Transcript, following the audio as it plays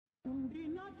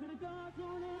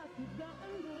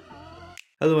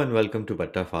Hello and welcome to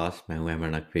बट्टा fast. मैं हूं अमर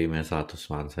नकवी, मैं साथ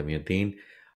उस्मान समीउद्दीन।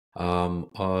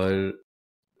 और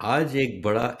आज एक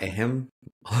बड़ा अहम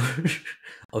और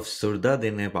अफसरदा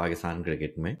दिन है पाकिस्तान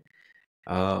क्रिकेट में।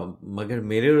 मगर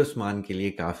मेरे और उस्मान के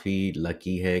लिए काफ़ी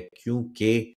लकी है,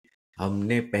 क्योंकि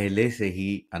हमने पहले से ही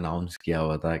अनाउंस किया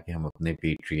हुआ था कि हम अपने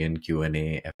पेट्रियन Q&A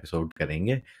एपिसोड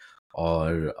करेंगे।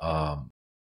 और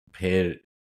फिर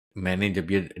मैंने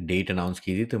जब ये डेट अनाउंस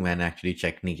की थी तो मैंने एक्चुअली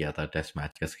चेक नहीं किया था टेस्ट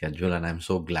मैच का schedule, and I am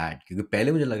so glad, क्योंकि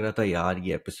पहले मुझे लग रहा था यार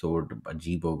ये एपिसोड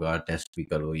अजीब होगा, टेस्ट भी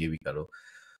करो ये भी करो।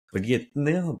 बट ये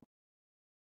इतने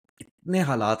इतने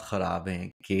हालात ख़राब हैं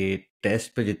कि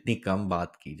टेस्ट पे जितनी कम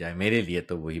बात की जाए मेरे लिए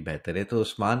तो वही बेहतर है। तो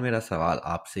उस्मान, मेरा सवाल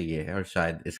आपसे ये है, और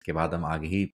शायद इसके बाद हम आगे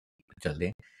ही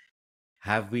चलें।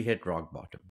 Have we hit rock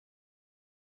bottom?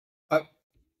 अ-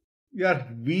 यार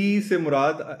वी से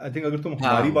मुराद आई थिंक अगर तुम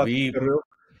हाँ, हमारी बात वी कर रहे हो,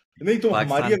 नहीं तुम हमारी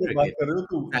पाकिस्तान अगर बात क्रिकेट कर रहे हो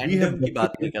तो वी हैव फैंडम की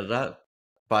बात नहीं डेफिनेटली, कर रहा।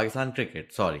 पाकिस्तान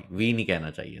क्रिकेट, सॉरी, वी नहीं कहना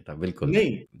चाहिए था, बिल्कुल नहीं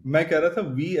नहीं। मैं कह रहा था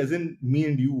we as in me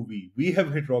and you, we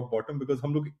have hit rock bottom because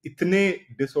हम लोग इतने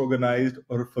डिसऑर्गेनाइज्ड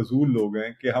और फजूल लोग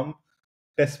हैं कि हम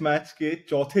टेस्ट मैच के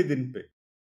चौथे दिन पे,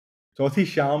 चौथी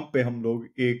शाम पे हम लोग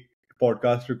एक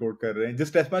पॉडकास्ट रिकॉर्ड कर रहे हैं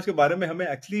जिस टेस्ट मैच के बारे में हमें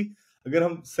एक्चुअली, अगर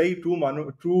हम सही ट्रू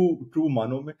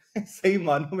मानो में सही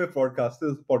मानो में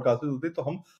पॉडकास्टर्स होते तो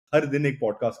हम हर दिन एक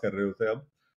पॉडकास्ट कर रहे होते। अब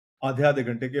आधे आधे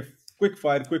घंटे के quick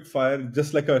fire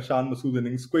just like Shan Masood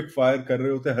innings quick fire कर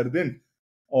रहे होते हर दिन।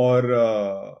 और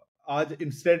आज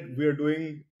instead we are doing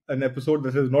an episode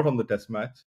this is not on the test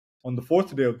match, on the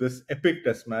fourth day of this epic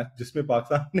test match जिसमें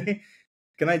पाकिस्तान ने,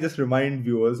 can I just remind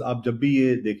viewers, आप जब भी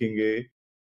ये देखेंगे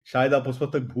शायद आप उस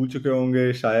वक्त तक भूल चुके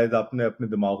होंगे, शायद आपने अपने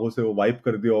दिमागों से वो वाइप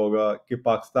कर दिया होगा कि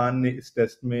पाकिस्तान ने इस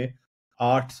टेस्ट में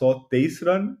 823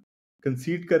 रन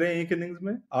कंसीड करे एक इनिंग्स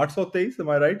में। 823,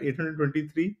 एम आई राइट?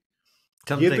 823।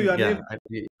 ये तो समथिंग, यानी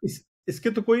या इसके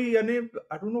तो कोई यानी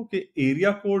आई डोंट नो कि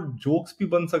एरिया कोड जोक्स भी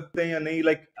बन सकते हैं या नहीं।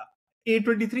 लाइक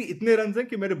 823 इतने रन हैं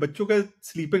कि मेरे बच्चों का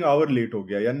स्लीपिंग आवर लेट हो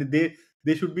गया, यानी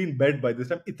they should be in bed by this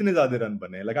time, इतने ज्यादा रन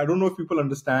बने। Like I don't know if people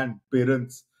understand,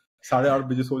 parents 8:30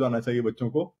 बजे सो जाना चाहिए बच्चों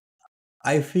को।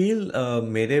 आई फील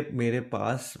मेरे मेरे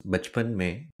पास बचपन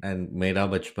में, एंड मेरा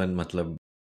बचपन मतलब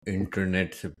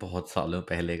इंटरनेट से बहुत सालों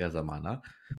पहले का ज़माना,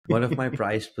 one of my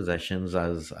prized possessions I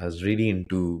was really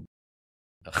into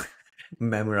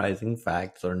memorizing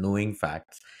facts or knowing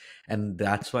facts, and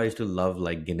that's why I used to love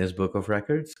like Guinness Book of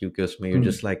Records, क्योंकि उसमें you're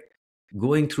just like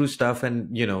going through stuff and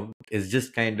it's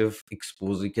just kind of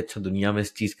exposing कि अच्छा दुनिया में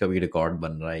इस चीज़ का भी record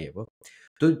बन रहा है ये वो।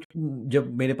 तो जब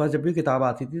मेरे पास जब भी किताब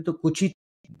आती थी तो कुछ ही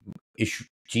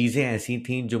चीज़ें ऐसी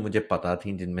थीं जो मुझे पता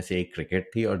थी, जिनमें से एक क्रिकेट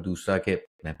थी और दूसरा कि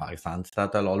मैं पाकिस्तान से था,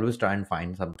 तो I'll always try and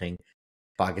find something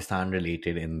Pakistan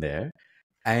related in there.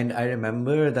 And I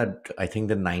remember that I think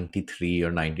the 93 or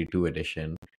 92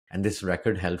 edition, and this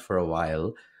record held for a while,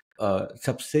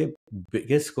 सबसे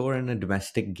biggest score in a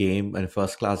domestic game, in a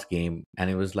first class game,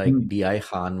 and it was like D.I.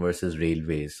 Khan versus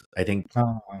Railways. I think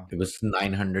हाँ, it was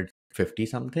 950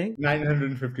 something,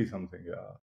 950 something या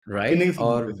right? Innings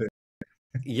Or से।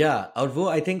 yeah, or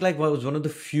वो I think like was one of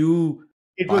the few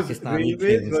it was Pakistani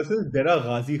railways things. Versus Dera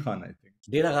Ghazi Khan I think.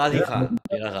 Dera Ghazi Dera Khan, Ghazi Khan,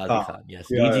 Dera Ghazi हाँ Khan, yes,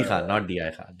 या DG Khan, not DI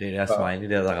Khan, Dera हाँ। Smiley,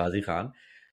 Dera Ghazi Khan।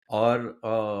 और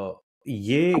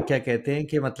ये क्या कहते हैं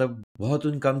कि मतलब बहुत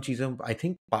उन कम चीज़ों, आई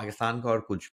थिंक पाकिस्तान का और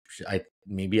कुछ,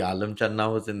 मे बी आलम चन्ना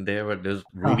was in their, but there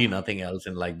really हाँ, nothing else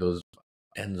in like those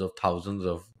tense of thousands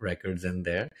of records in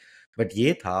their. But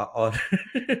ये था, और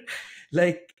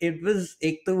लाइक इट वाज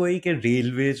एक तो वही कि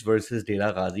railways versus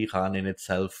Dera Ghazi Khan in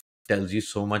itself tells you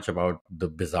so much about the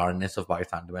bizarreness of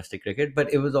Pakistan domestic cricket,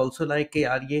 but it was also like कि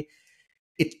यार ये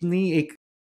इतनी एक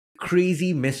crazy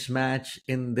mismatch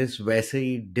in this वैसे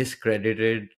ही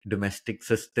discredited domestic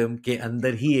system के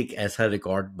अंदर ही एक ऐसा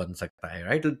रिकॉर्ड बन सकता है,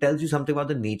 right? It tells you something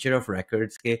about the nature of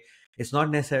records के it's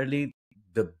not necessarily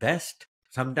the best.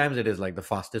 Sometimes it is like the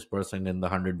fastest person in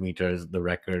the 100 meters, the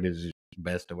record is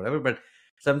best or whatever, but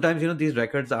sometimes these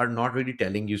records are not really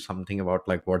telling you something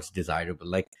about like what's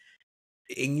desirable. Like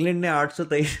England ने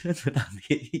 823 run बना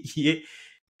दिए, ये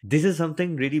this is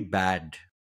something really bad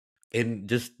in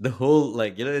just the whole,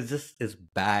 like it's just it's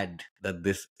bad that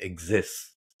this exists,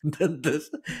 that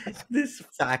this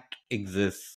fact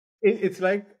exists. It's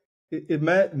like,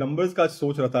 मैं numbers का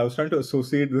सोच रहा था, I was trying to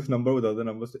associate this number with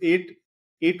other numbers.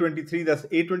 823, that's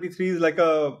 823 is like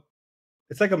a,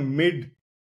 it's like a mid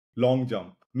long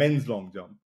jump, mains long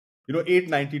jump.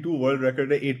 892 world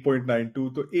record है 8.92,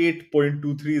 तो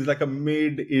 8.23 is like a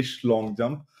mid इश long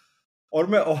jump. और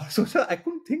मैं और सोचा I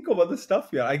couldn't think of other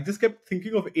stuff यार. I just kept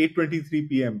thinking of 8:23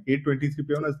 p.m. 8:23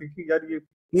 p.m. I was thinking यार ये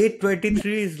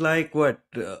 823 is like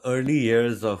what early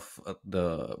years of the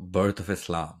birth of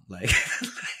Islam, like,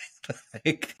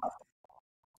 like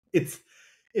it's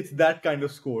it's that kind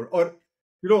of score. Or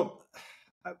you know,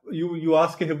 you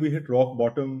ask have we hit rock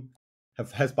bottom?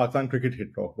 Has Pakistan cricket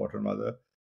hit rock bottom rather?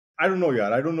 I don't know,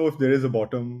 yaar. I don't know if there is a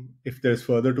bottom, if there's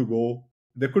further to go.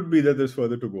 There could be that there's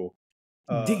further to go.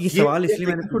 ये सवाल इसलिए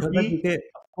मैंने It पूछा could था be क्योंकि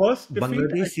first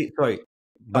defeat. Go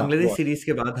Bangladesh on. Series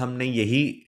के बाद हमने यही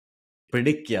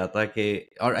प्रिडिक्ट किया था कि,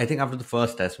 और I think after the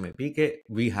first test में भी, कि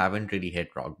we haven't really hit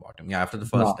rock bottom, या after the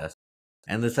first test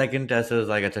and the second test is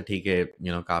like अच्छा ठीक है,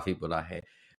 काफी बुरा है,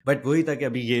 बट वही था कि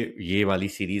अभी ये वाली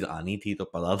सीरीज आनी थी तो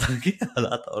पता था कि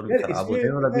हालात और यार खराब इसमें होते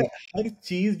हैं, और पता है अभी हर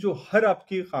चीज जो हर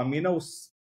आपकी खामी ना उस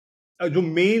जो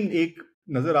मेन एक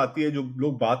नजर आती है जो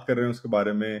लोग बात कर रहे हैं उसके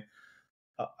बारे में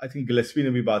आई थिंक गिलेस्पी ने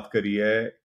भी बात करी है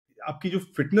आपकी जो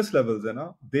फिटनेस लेवल्स है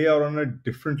ना they are on a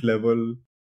different level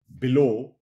below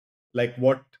like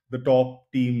what the top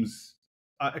teams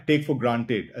take for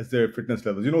granted as their fitness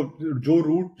levels. You know, Joe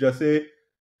Root, जैसे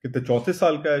कितने 34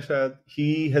 साल का है शायद, he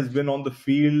has been on the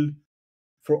field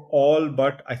for all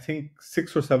but I think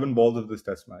 6 or 7 balls of this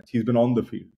test match. He's been on the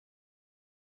field.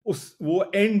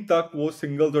 वो and तक वो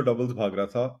singles और डबल्स भाग रहा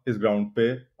था इस ग्राउंड पे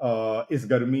इस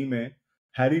गर्मी में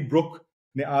हैरी ब्रुक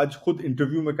ने आज खुद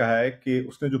इंटरव्यू में कहा है कि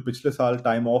उसने जो पिछले साल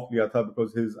टाइम ऑफ लिया था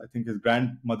because his I think his grand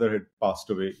mother had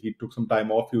passed away he took some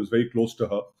time of he was very close to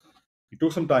her he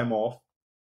took some time of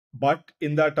but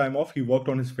in that time of he worked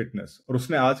on his fitness और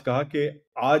उसने आज कहा कि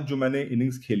आज जो मैंने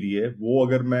innings खेली है वो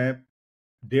अगर मैं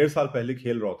 1.5 साल पहले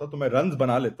खेल रहा होता तो मैं रन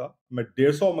बना लेता मैं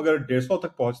 150 मगर 150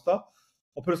 तक पहुंचता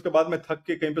और फिर उसके बाद मैं थक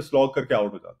के कहीं पे स्लॉग करके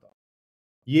आउट हो जाता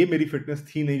ये मेरी फिटनेस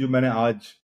थी नहीं जो मैंने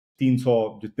आज 300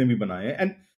 जितने भी बनाए हैं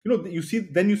and you see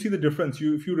the difference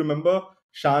you if you remember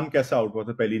शान कैसा आउट हुआ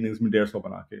था पहली इनिंग्स में 150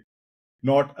 बना के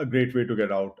not a great way to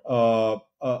get out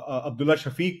Abdullah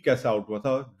Shafiq कैसा आउट हुआ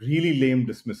था really lame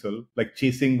dismissal like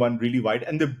chasing one really wide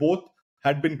and they both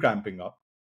had been cramping up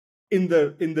in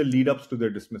the lead ups to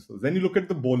their dismissals. Then you look at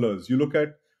the bowlers. You look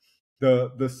at the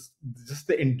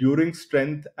just the enduring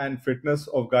strength and fitness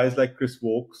of guys like Chris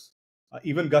Wokes,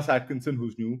 even Gus Atkinson,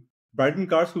 who's new. Bryden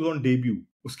Cars, who's on debut.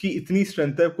 उसकी इतनी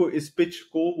strength है को इस pitch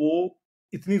को वो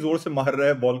इतनी जोर से मार रहा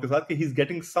है बॉल के साथ कि he's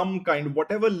getting some kind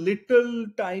whatever little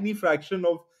tiny fraction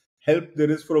of help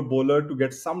there is for a bowler to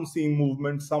get some seam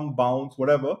movement, some bounce,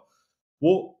 whatever.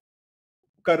 वो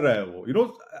कर रहा है वो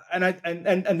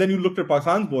and then you looked at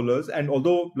Pakistan's bowlers and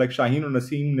although like Shaheen or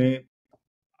Naseem ne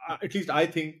at least I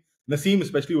think Naseem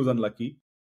especially was unlucky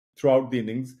throughout the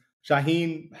innings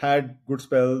Shaheen had good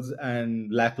spells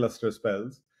and lackluster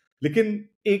spells लेकिन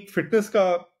एक fitness का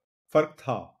फर्क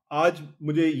था आज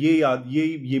मुझे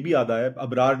ये भी याद आया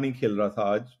अबरार नहीं खेल रहा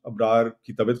था आज अबरार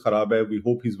की तबीयत खराब है we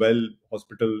hope he is well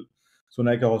hospital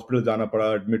सुना है कि हॉस्पिटल जाना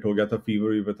पड़ा एडमिट हो गया था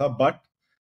फीवर था but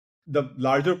the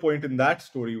larger point in that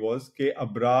story was कि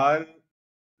अबरार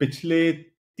पिछले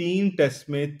 3 टेस्ट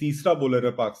में तीसरा बॉलर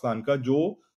है पाकिस्तान का जो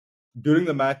ड्यूरिंग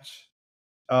द मैच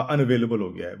unavailable हो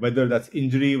गया है whether that's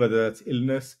injury whether that's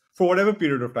illness for whatever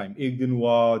period of time एक दिन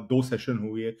हुआ 2 सेशन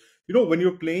हुए when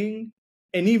you're playing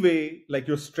anyway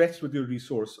like you're stretched with your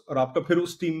resource और आपका फिर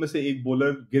उस टीम में से एक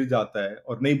बॉलर गिर जाता है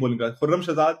और नहीं बॉलिंग करता खुर्रम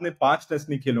शहजाद ने 5 टेस्ट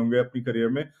नहीं खेले होंगे अपनी करियर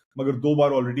में मगर 2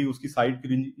 बार ऑलरेडी उसकी साइड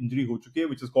की इंजरी हो चुकी है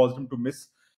which has caused him to miss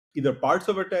either parts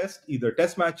of a test, either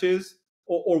test matches,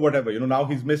 or whatever. Now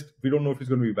he's missed. We don't know if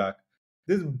he's going to be back.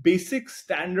 This basic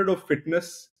standard of fitness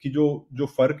की जो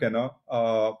फर्क है ना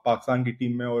पाकिस्तान की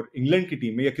team में और England की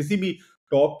team में या किसी भी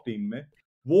टॉप टीम में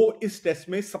वो इस टेस्ट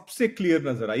में सबसे क्लियर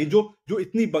नजर आई जो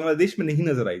इतनी बांग्लादेश में नहीं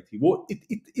नजर आई थी वो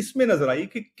इसमें नजर आई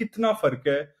कि कितना फर्क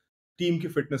है टीम की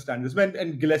फिटनेस स्टैंडर्ड्स में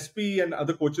and Gillespie and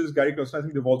other coaches Gary Kirsten I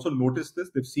think they've also noticed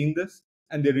this they've seen this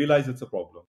and they realize it's a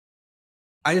problem.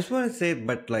 I just want to say,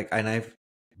 but like, and I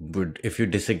would, if you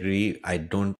disagree, I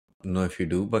don't know if you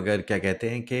do, मगर क्या कहते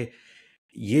हैं कि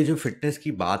ये जो fitness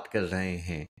की बात कर रहे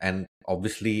हैं एंड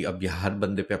ऑब्वियसली अब ये हर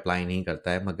बंदे पे अप्लाई नहीं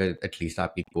करता है मगर एटलीस्ट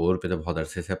आपकी कोर पे तो बहुत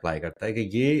अरसे से अप्लाई करता है कि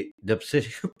ये जब से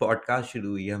पॉडकास्ट शुरू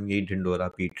हुई है हम यही ढिंडोरा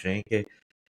पीट रहे हैं कि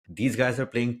these guys are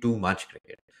playing too much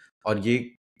cricket और ये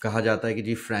कहा जाता है कि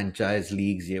जी फ्रेंचाइज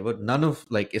लीग्स ये वो नन ऑफ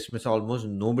लाइक इसमें से almost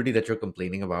nobody that you are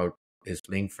complaining about is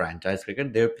playing franchise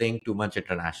cricket they are playing too much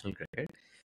international cricket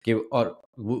कि और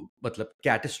वो मतलब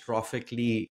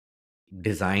कैटेस्ट्रॉफिकली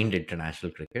डिजाइंड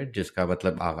इंटरनेशनल क्रिकेट जिसका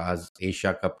मतलब आगाज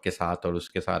एशिया कप के साथ और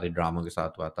उसके सारे ड्रामों के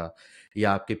साथ हुआ था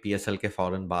या आपके पीएसएल के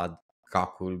फौरन बाद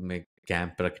काकुल में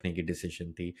कैंप रखने की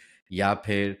डिसीजन थी या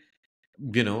फिर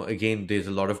again, there's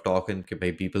a lot of talk and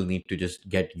people need to just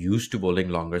get used to bowling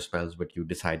longer spells, but you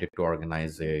decided to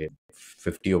organize a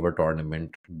 50 over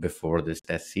tournament before this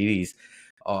test series.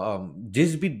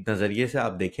 जिस भी नजरिए से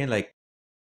आप देखें, like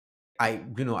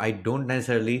I don't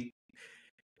necessarily,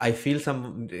 I feel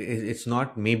it's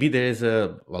not, maybe there is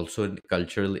also a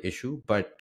cultural issue,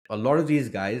 but a lot of these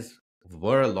guys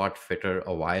were a lot fitter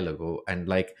a while ago, and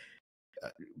like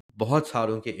बहुत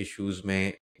सारों के issues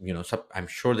में, I'm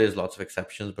sure there's lots of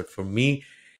exceptions, but for me,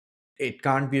 it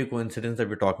can't be a coincidence that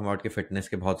we're talking about कि fitness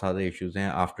के बहुत सारे issues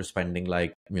हैं after spending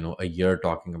like a year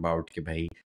talking about कि भाई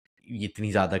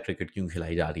इतनी ज्यादा क्रिकेट क्यों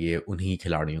खिलाई जा रही है उन्हीं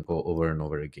खिलाड़ियों को over and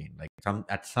over again. Like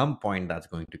at some point that's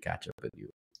going to catch up with you.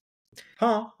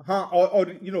 हाँ हाँ,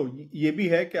 और ये भी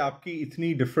है कि आपकी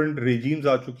इतनी डिफरेंट रेजीम्स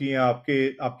आ चुकी हैं,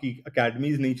 आपकी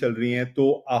अकेडमीज नहीं चल रही हैं,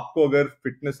 तो आपको अगर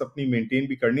फिटनेस अपनी मेंटेन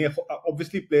भी करनी है,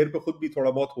 ऑब्वियसली प्लेयर को खुद भी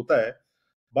थोड़ा बहुत होता है,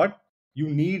 but you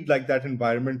need like that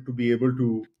environment to be able to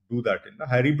do that in.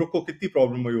 Harry Brook को कितनी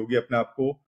प्रॉब्लम हुई होगी अपने आप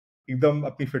को एकदम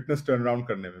अपनी फिटनेस टर्न अराउंड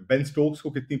करने में, बेन स्टोक्स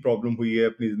को कितनी प्रॉब्लम हुई है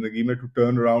अपनी जिंदगी में to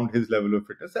turn around his level of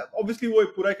fitness. Obviously वो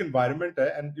एक पूरा एक एनवायरनमेंट है,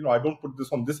 and I don't put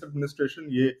this on this administration,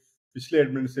 ये पिछले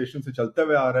एडमिनिस्ट्रेशन से चलता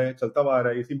हुआ आ रहा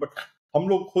है इसी, बट हम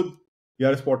लोग खुद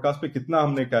यार इस पॉडकास्ट पे कितना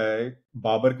हमने कहा है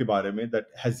बाबर के बारे में, that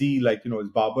has he like is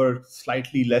Babar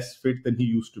slightly less fit then he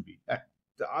used to be?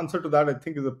 The answer to that I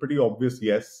think is a pretty obvious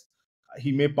yes.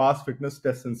 He may pass fitness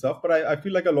tests and stuff, but I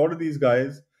feel like a lot of these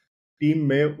guys team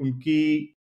में उनकी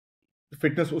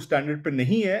fitness उस standard पे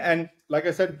नहीं है, and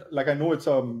like I said, like I know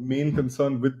it's a main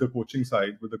concern with the coaching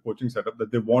side, with the coaching setup,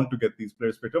 that they want to get these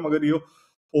players fitter, मगर ये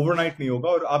overnight नहीं होगा,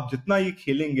 और आप जितना ये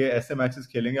खेलेंगे, ऐसे मैचेस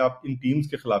खेलेंगे, आप इन टीम्स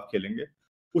के खिलाफ खेलेंगे,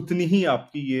 उतनी ही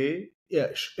आपकी ये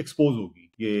एक्सपोज होगी,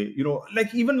 ये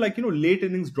like late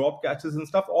innings drop catches and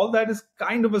stuff, all that is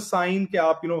kind of a sign कि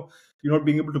आप you're not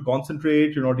being able to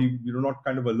concentrate, you're not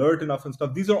kind of alert enough and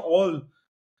stuff. These are all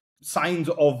signs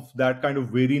of that kind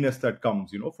of weariness that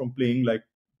comes from playing like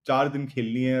 4 दिन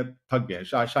खेलनी है, थक गए।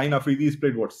 Shaheen Afridi has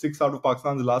played what, 6 out of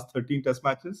Pakistan's last 13 test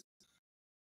matches,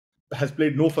 has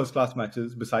played no first class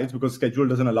matches besides because schedule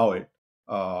doesn't allow it.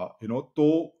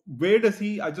 So where does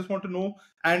he, I just want to know,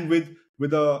 and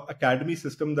with a academy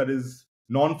system that is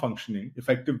non-functioning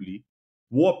effectively,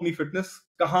 वो अपनी fitness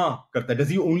कहाँ करता है? Does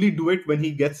he only do it when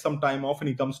he gets some time off and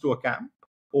he comes to a camp,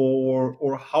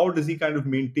 or how does he kind of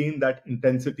maintain that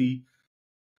intensity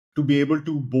to be able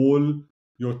to bowl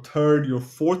your third, your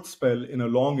fourth spell in a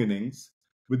long innings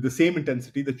with the same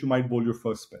intensity that you might bowl your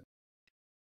first spell?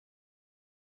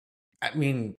 I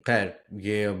mean, खैर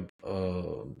ये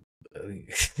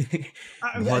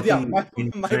बहुत yeah, he my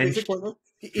basic entrenched point was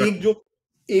कि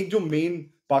एक जो main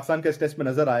Pakistan के इस test में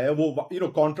नजर आया है, वो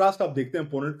कॉन्ट्रास्ट आप देखते हैं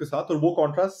अपोनेंट के साथ, और वो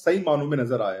कॉन्ट्रास्ट सही मानों में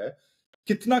नजर आया है।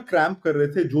 कितना क्रैम्प कर रहे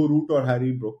थे जो रूट और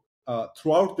Harry Brook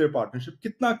through out there partnership,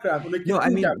 कितना क्रैम्प, उन्हें No, I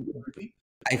कितनी mean, capability,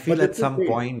 I but feel they at could some play.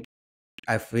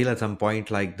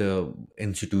 point, like the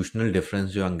institutional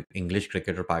difference जो इंग्लिश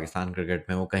क्रिकेट और पाकिस्तान क्रिकेट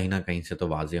में, वो कहीं ना कहीं से तो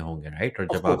वाजे होंगे, राइट? और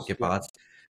ऑफ जब कोर्स, आपके पास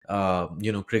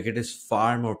cricket is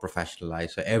far more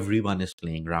professionalized, so everyone is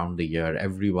playing round the year,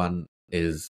 everyone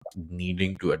is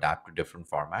needing to adapt to different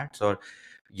formats, और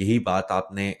यही बात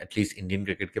आपने एटलीस्ट इंडियन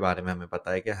क्रिकेट के बारे में हमें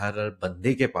पता है कि हर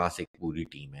बंदे के पास एक पूरी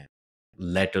टीम है,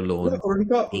 लेट अलोन और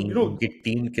उनका टीम, उनकी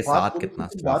टीम के फास्ट साथ बॉलर्स कितना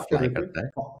की स्टाफ बात कर फ्लाई रहे थे, करता है।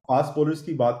 फास्ट बॉलर्स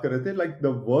की बात कर रहे थे, like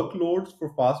the workloads for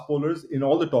fast bowlers in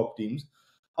all the top teams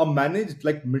are managed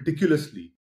like meticulously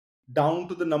down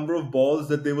to the number of balls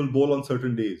that they will bowl on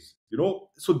certain days.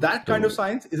 So that तो kind of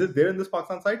science, is it there in this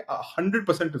Pakistan side?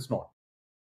 100% it's not.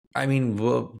 I mean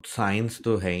वो science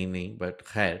तो है ही नहीं, but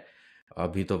खैर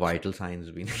अभी तो vital science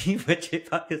भी नहीं बचे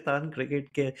पाकिस्तान क्रिकेट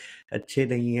के, अच्छे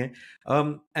नहीं हैं।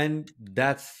 And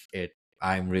that's it,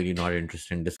 I am really not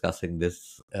interested in discussing this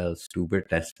stupid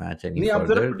test match any नहीं, आप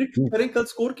जरा फर्दर। प्रिडिक्ट करें कल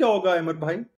स्कोर क्या होगा अहमद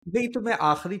भाई। नहीं तो मैं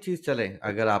आखिरी चीज, चले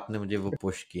अगर आपने मुझे वो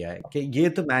पुश किया है कि ये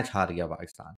तो मैच हार गया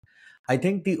Pakistan, I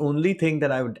think the only thing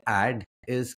that I would add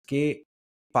is के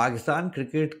पाकिस्तान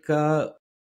क्रिकेट का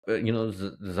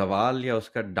जवाल या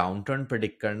उसका डाउन टर्न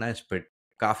प्रिडिक्ट करना इस पर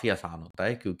काफ़ी आसान होता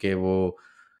है, क्योंकि वो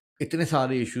इतने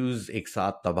सारे इश्यूज एक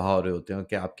साथ तबाह हो रहे होते हैं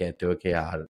कि आप कहते हो कि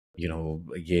यार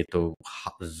ये तो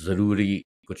ज़रूरी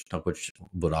कुछ ना कुछ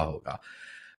बुरा होगा।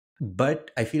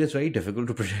 But I feel it's very difficult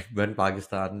to project when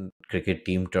Pakistan cricket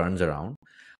team turns around,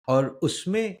 और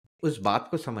उसमें उस बात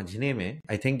को समझने में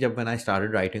आई थिंक जब when I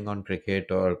started writing on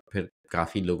cricket, और फिर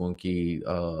काफ़ी लोगों की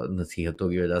नसीहतों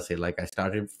की वजह से like I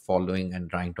started following and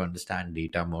trying to understand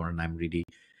data more, and I am really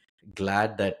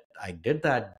glad that I did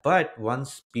that. But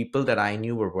once people that I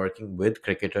knew were working with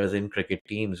cricketers in cricket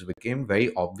teams, became very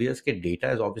obvious that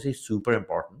data is obviously super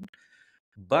important,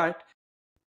 but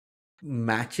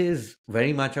matches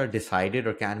very much are decided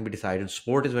or can be decided.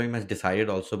 Sport is very much decided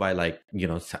also by, like,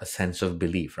 a sense of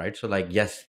belief, right? So, like,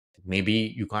 yes, maybe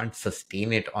you can't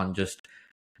sustain it on just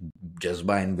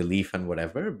by in belief and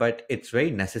whatever, but it's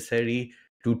very necessary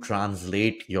to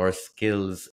translate your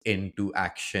skills into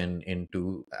action Yeah.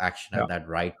 at that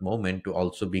right moment, to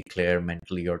also be clear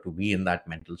mentally, or to be in that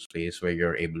mental space where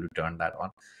you're able to turn that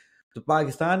on. So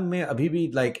Pakistan mein abhi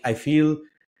bhi, like, I feel,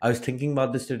 I was thinking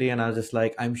about this today, and I was just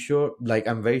like, I'm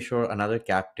very sure another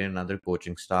captain, another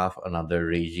coaching staff, another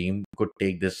regime could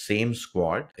take the same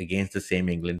squad against the same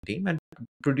England team and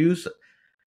produce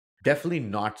definitely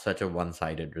not such a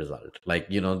one-sided result. Like,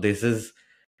 this is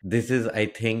I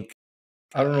think,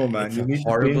 I don't know, man. it's You a need to change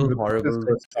horrible, the pitches horrible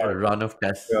for a start. run of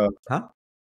tests. Yeah. Huh?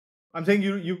 I'm saying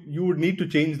you would need to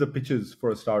change the pitches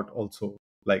for a start also.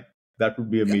 Like that would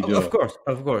be a Yeah, major. of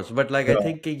course. But, like, I Yeah.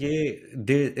 think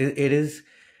it is,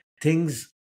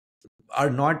 things are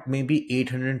not maybe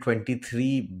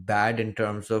 823 bad in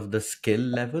terms of the skill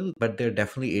level, but they're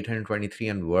definitely 823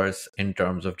 and worse in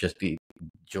terms of just the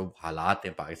jo halat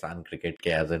in Pakistan cricket ke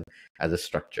as a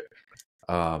structure.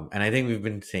 And I think we've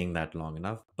been saying that long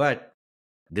enough. But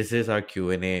this is our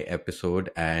Q&A episode,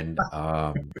 and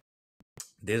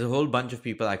there's a whole bunch of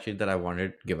people actually that I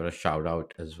wanted to give it a shout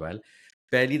out as well.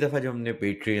 पहली दफा जब हमने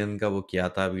Patreon का वो किया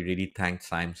था, we really thanked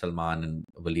Saim Salman and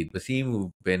Waleed Wasim,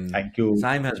 who've been, Thank you.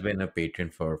 Saim has been a patron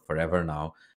for forever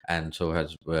now, and so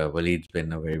has Waleed's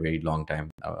been a very very long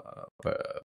time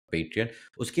patron.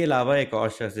 उसके अलावा एक और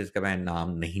शख्स जिसका मैं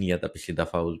नाम नहीं लिया था पिछली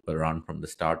दफा, was around from the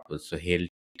start, was Suhail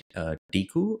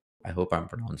Tiku. I hope I'm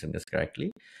pronouncing this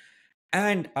correctly.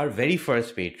 And our very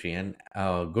first Patreon,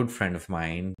 a good friend of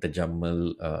mine, the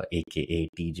Jammal, aka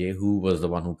TJ, who was the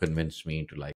one who convinced me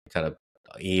to, like, set up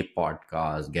a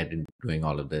podcast, get into doing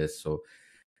all of this. So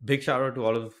big shout out to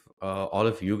all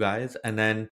of you guys. And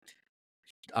then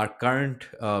our current,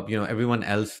 everyone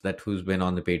else who's been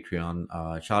on the Patreon,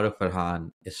 Shahrukh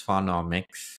Farhan,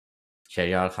 Isfanomics,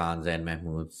 Sharyar Khan, Zain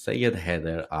Mahmood, Sayyid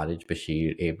Haider, Arij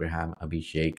Bashir, Abraham,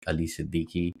 Abhishek, Ali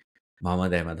Siddiqui,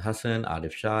 Muhammad Ahmed Hassan,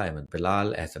 Arif Shah, Ahmed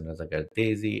Bilal, Ehsan Raza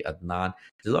Gardezi, Adnan.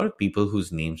 There's a lot of people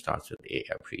whose name starts with A.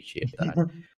 I appreciate that.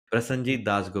 Prasanjit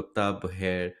Dasgupta,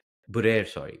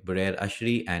 Burair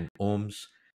Ashri, and Ohms.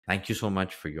 Thank you so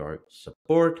much for your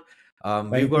support.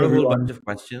 We've Thank got you, a whole bunch everyone. of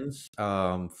questions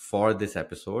for this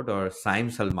episode. Or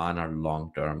Saim Salman, our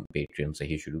long-term Patreon, se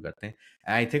hi shuru karte hain.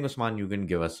 And I think, Usman, you can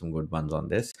give us some good ones on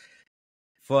this.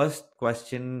 First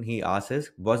question he asks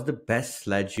is, what's the best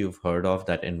sledge you've heard of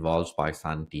that involves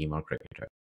Pakistan team or cricketer?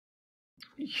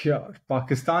 Yeah,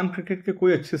 Pakistan cricket के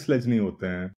कोई अच्छे sledge नहीं होते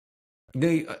हैं.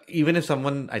 Even if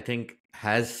someone, I think,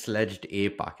 has sledged a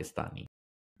Pakistani.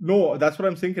 No, that's what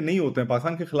I'm saying कि नहीं होते हैं.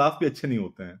 पाकिस्तान के खिलाफ भी अच्छे नहीं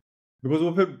होते हैं. Because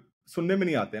वो फिर सुनने में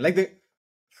नहीं आते हैं. Like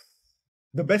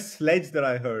the best sledge that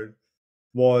I heard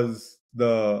was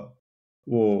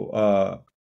वो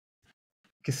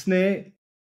किसने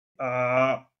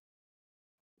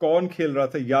कौन खेल रहा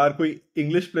था यार, कोई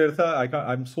इंग्लिश प्लेयर था. I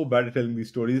am so bad at telling these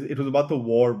stories. It was about the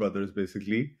war brothers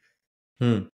basically.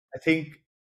 I think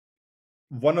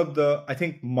I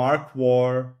think Mark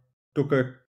War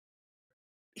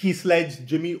he sledged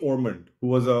Jimmy Ormond, who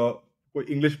was a कोई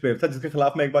इंग्लिश प्लेयर था जिसके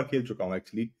खिलाफ मैं एक बार खेल चुका हूँ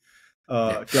एक्चुअली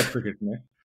क्लब क्रिकेट में.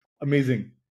 अमेजिंग.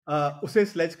 उसे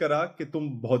स्लेज करा कि तुम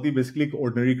बहुत ही बेसिकली एक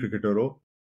ऑर्डिनरी क्रिकेटर हो.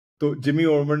 तो जिमी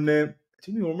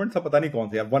ओर्मंड था, पता नहीं कौन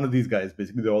थे, one of these guys,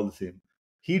 basically they're all the same.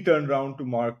 He turned around to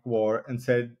Mark War and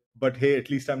said, but hey, at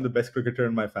least I'm the best cricketer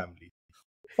in my family.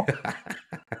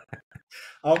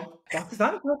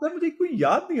 Pakistan का था, मुझे कोई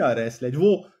याद नहीं आ रहा है स्लेज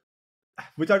वो,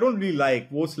 which I don't really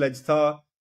like. वो स्लेज था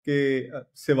कि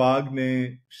सेवाग ने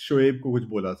शोएब को कुछ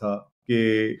बोला था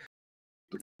कि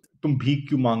तुम भीख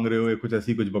क्यों मांग रहे हो, या कुछ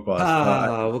ऐसी कुछ बकवास था.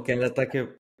 हाँ, वो कह रहा था कि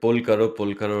पुल करो,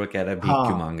 और कह रहा है भीख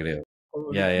क्यों हाँ, मांग रहे हो.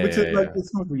 which is like, Yeah.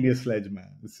 it's not really a sledge,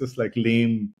 man. It's just like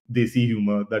lame desi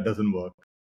humor that doesn't work.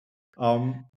 I'm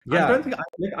trying to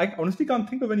think. I honestly can't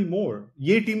think of any more.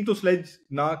 ये टीम तो sledge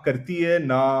ना करती है,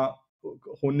 ना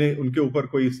होने उनके ऊपर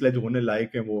कोई sledge होने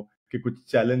लायक है वो कि कुछ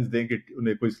challenge दें कि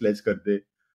उन्हें कोई sledge कर दे.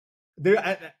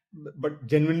 But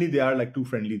genuinely they are like too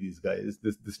friendly, these guys.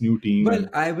 This new team. Well,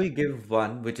 I will give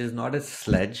one which is not a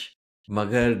sledge,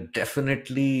 मगर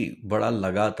definitely बड़ा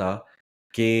लगा था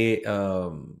कि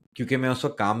क्योंकि मैं उस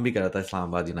वक्त काम भी कर रहा था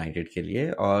इस्लामाबाद यूनाइटेड के लिए,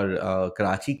 और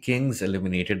Karachi Kings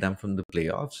eliminated them from the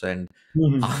playoffs, and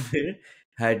Amir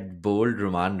had bowled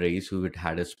Roman Reis, who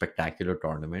had a spectacular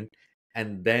tournament,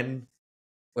 and then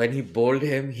when he bowled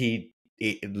him,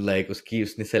 like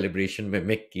उसने celebration में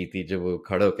मिक की थी जब वो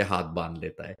खड़े होके हाथ बांध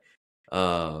लेता है.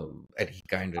 And he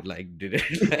kind of like did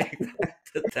it like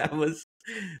that. That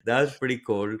was pretty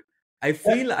cold. I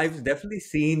feel I've definitely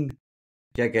seen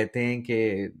क्या कहते हैं कि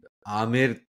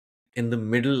Aamir in the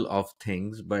middle of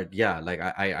things, but yeah, like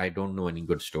I don't know any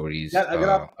good stories यार अगर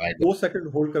आप either. 2 second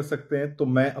hold कर सकते हैं तो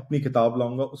मैं अपनी किताब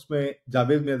लाऊंगा. उसमें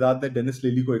जावेद मिर्जाद ने डेनिस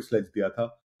लेली को एक स्लेज दिया था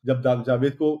जब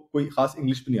जावेद को कोई खास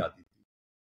इंग्लिश भी नहीं आती थी.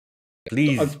 तो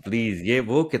प्लीज प्लीज, ये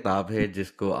वो किताब है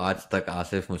जिसको आज तक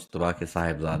आसिफ मुश्तबा के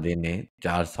साहिबजादे ने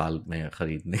 4 साल में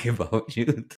खरीदने के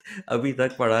बावजूद अभी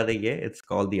तक पढ़ा नहीं है. It's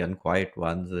called the unquiet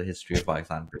once, the history of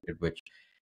Pakistan cricket, which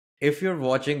if you're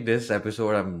watching this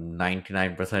episode, I'm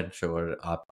 99% sure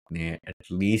आपने at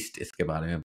least इसके बारे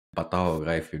में पता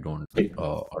होगा if you don't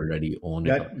already own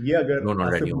it यार or ये अगर don't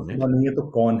already Asif own it. Mustafa नहीं है तो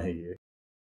कौन है ये?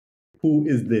 Who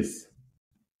is this?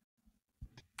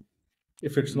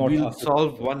 If it's not We'll Asif.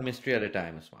 solve one mystery at a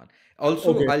time, Usman.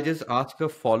 Also, Okay. I'll just ask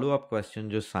a follow-up question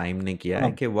जो साइम ने किया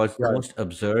है कि what's the Yeah. most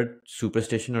absurd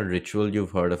superstition or ritual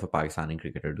you've heard of a Pakistani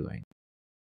cricketer doing?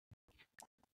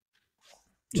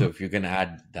 So if you can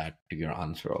add that to your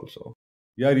answer also.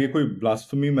 यार ये कोई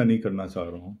blasphemy मैं नहीं करना चाह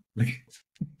रहा हूँ.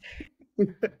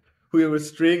 We were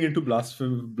straying into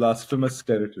blasphemous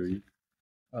territory.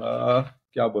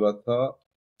 क्या बोला था?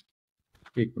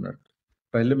 एक मिनट,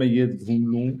 पहले मैं ये ढूंढ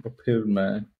लूं और फिर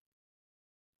मैं,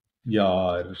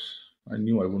 यार I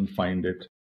knew I wouldn't find it.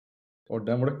 Oh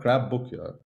damn, what a crap book,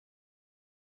 यार.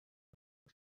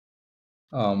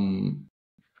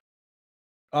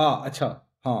 अच्छा,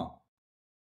 हाँ.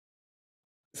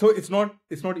 So it's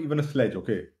not even a sledge,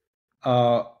 okay.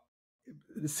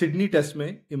 Sydney test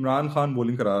में इमरान खान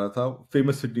बॉलिंग करा रहा था.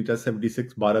 फेमस सिडनी टेस्ट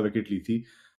 76, 12 विकेट ली थी.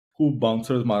 खूब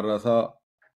बाउंसर्स मार रहा था.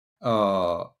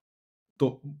 तो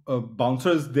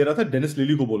बाउंसर्स दे रहा था, डेनिस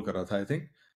लिली को बॉल कर रहा था आई थिंक.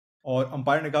 और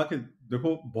अंपायर ने कहा कि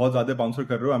देखो बहुत ज्यादा बाउंसर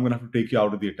कर रहे हो, I am gonna have to take you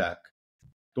out of the attack.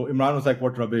 तो Imran was like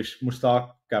what rubbish,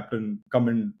 Mushtaq captain come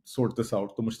and sort this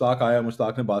out. तो मुश्ताक आया,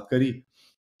 मुश्ताक ने बात करी.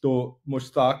 तो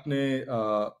मुश्ताक ने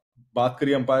बात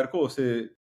करी अंपायर को, उसे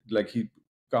like he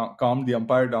calmed the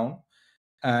umpire down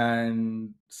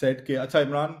and said कि अच्छा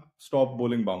इमरान, stop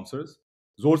bowling bouncers.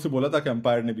 जोर से बोला था कि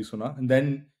अंपायर ने भी सुना. And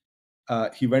then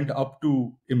he went up to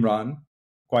Imran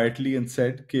quietly and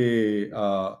said कि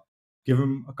give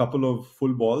him a couple of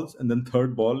full balls and then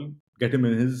third ball get him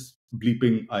in his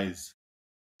bleeping eyes.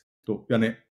 तो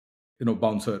यानी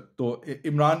bouncer. So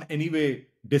Imran anyway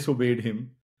disobeyed him.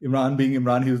 Imran being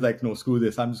Imran, he was like, no, screw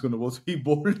this, I'm just going to bowl. So he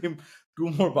bowled him 2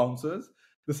 more bouncers.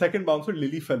 The second bouncer,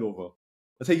 Lily fell over.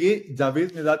 अच्छा, ये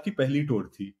जावेद मिर्जाद की पहली tour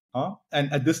थी. हाँ,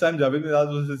 and at this time Javed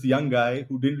मिर्जाद was this young guy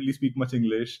who didn't really speak much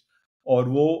English. और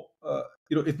वो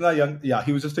इतना young, yeah,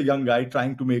 he was just a young guy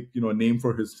trying to make a name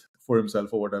for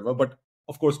himself or whatever, but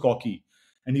of course cocky.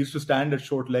 And he used to stand at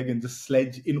short leg and just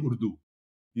sledge in Urdu.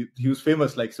 He was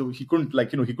famous, like, so he couldn't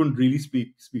he couldn't really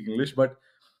speak English, but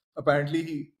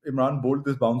apparently Imran bowled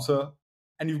this bouncer,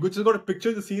 and you've just got to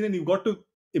picture the scene and you've got to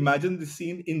imagine the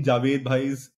scene in Javed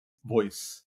Bhai's voice.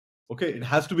 Okay, it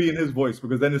has to be in his voice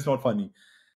because then it's not funny.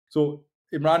 So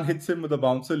Imran hits him with a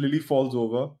bouncer, Lily falls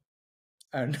over,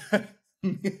 and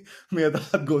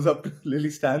Mehrdad goes up to Lily,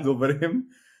 stands over him,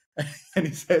 and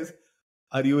he says,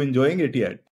 "Are you enjoying it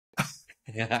yet?"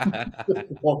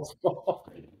 Walks off.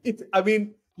 It's, I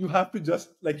mean, you have to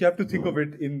just you have to think of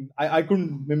it in. I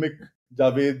couldn't mimic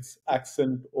Javed's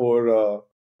accent or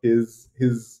his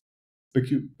इसको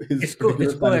particular इसको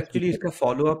Spanish actually speaking. इसका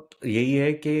follow up यही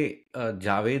है कि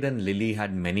Javed and lily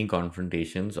had many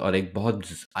कॉन्फ्रंटेशंस और एक बहुत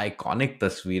iconic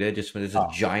तस्वीर है जिसमें दिस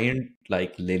जायंट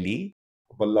लाइक लिली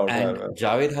बल्ला उठाया एंड हुआ है.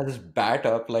 Javed has this bat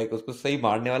up like उसको सही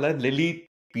मारने वाला है, लिली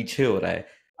पीछे हो रहा है.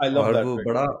 I love और that वो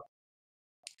picture.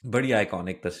 बड़ी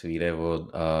आइकॉनिक तस्वीर है वो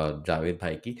जावेद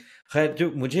भाई की. खैर,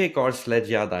 जो मुझे एक और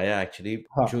स्लेज याद आया एक्चुअली,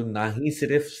 हाँ. जो ना ही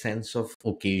सिर्फ sense of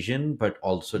occasion but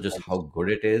also just how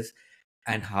good it is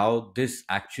and how this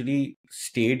actually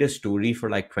stayed a story for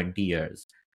like 20 years,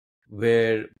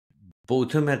 where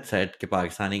Botham had said कि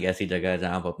पाकिस्तान एक ऐसी जगह है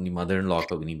जहाँ आप अपनी मदर इन लॉ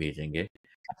को भी नहीं भेजेंगे.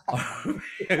 और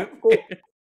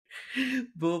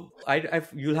वो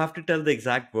you'll have to tell the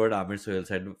exact word Amir Sohail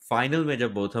said. Final में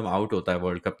जब Botham आउट होता है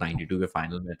वर्ल्ड कप 92 के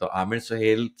फाइनल में, तो Aamir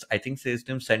Sohail I think says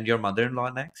to him, send your mother-in-law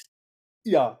next.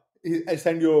 Yeah, I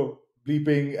send your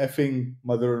bleeping effing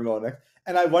mother-in-law next.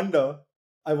 And I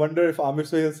wonder if Amir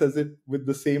Sohail says it with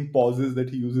the same pauses that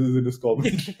he uses in his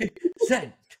commentary.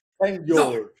 Send your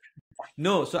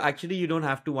no, so actually you don't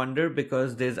have to wonder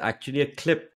because there's actually a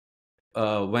clip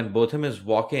when Botham is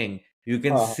walking, you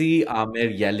can see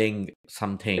Amir yelling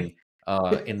something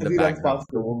in the as he runs background.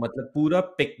 past तो him. वो मतलब पूरा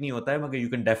pick नहीं होता है, मगर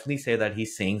you can definitely say that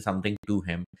he's saying something to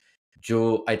him. जो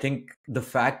I think the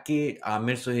fact कि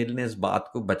आमिर सोहेल ने इस बात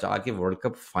को बचा के वर्ल्ड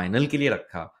कप फाइनल के लिए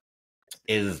रखा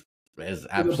is He's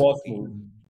a boss move.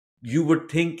 you would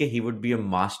think he would be a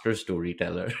master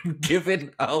storyteller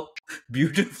given how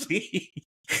beautifully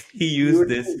he used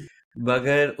this.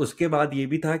 मगर उसके बाद ये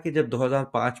भी था कि जब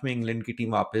 2005 में इंग्लैंड की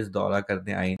टीम वापस दौरा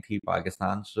करने आई थी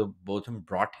Pakistan, so both him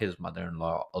brought his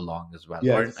mother-in-law along as well,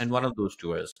 or Yes. in one of those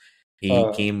tours he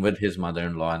came with his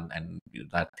mother-in-law, and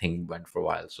that thing went for a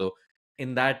while. So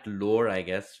in that lore, I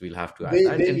guess we'll have to add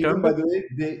that. They In even, terms by of, the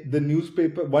way, the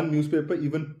newspaper, one newspaper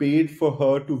even paid for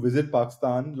her to visit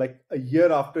Pakistan like a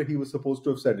year after he was supposed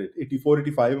to have said it. 84,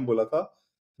 85 में बोला था.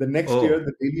 The next year, oh,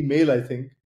 the Daily Mail, I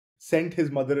think, sent his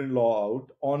mother-in-law out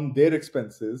on their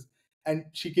expenses, and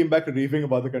she came back raving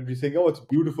about the country, saying, "Oh, it's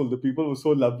beautiful. The people were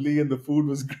so lovely, and the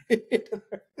food was great."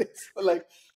 So, like,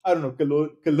 I don't know,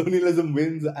 colonialism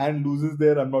wins and loses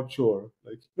there. I'm not sure.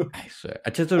 Like, I swear.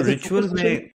 अच्छा, तो as a ritual superstition,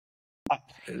 में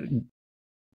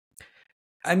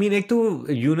I mean एक तो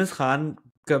यूनुस खान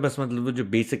का बस मतलब वो जो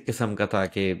बेसिक किस्म का था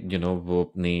कि वो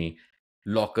अपनी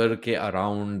लॉकर के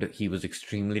around he was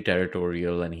extremely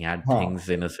territorial and he had हाँ, things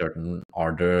in a certain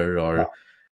order, और हाँ,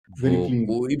 वो very clean.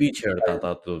 कोई भी छेड़ता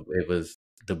था तो it was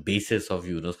the basis of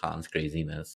Yunus Khans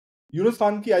craziness. Yunus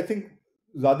Khan ki, I think,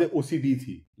 ज़्यादा OCD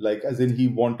थी. Like, as in he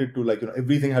wanted to, like,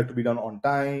 everything had to be done on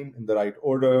time, in the right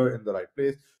order, in the right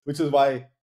place, which is why,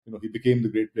 he became the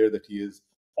great player that he is.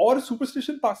 और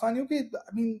superstition पाकिस्तानियों के,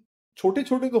 I mean,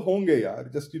 छोटे-छोटे तो होंगे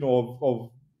यार, just, of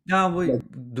हाँ, वो like,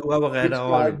 दुआ वगैरह which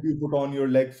और pad do you put on your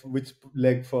leg, which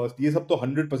leg first, ये सब तो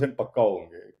 100% पक्का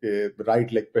होंगे कि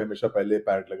right leg पे हमेशा पहले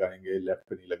pad लगाएंगे, left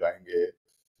पे नहीं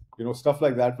लगाएंगे. Stuff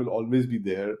like that will always be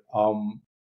there.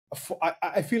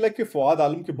 I feel like कि फवाद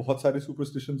आलम के बहुत सारे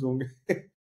superstitions होंगे.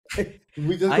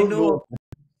 We just I don't no. know.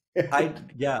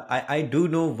 I do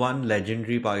know one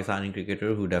legendary Pakistani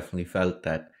cricketer who definitely felt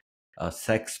that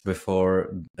sex before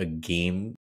a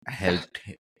game helped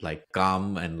like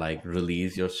calm and like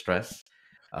release your stress.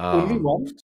 Only Um, one?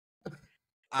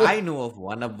 I know of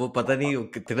one. अब वो पता नहीं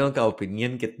कितनों का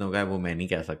opinion कितनों का है वो मैं नहीं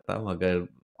कह सकता, मगर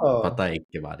पता है एक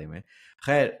के बारे में.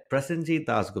 खैर, प्रसन्नजीत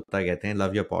दासगुप्ता कहते हैं,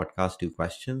 love your podcast, 2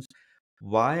 questions.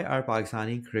 Why are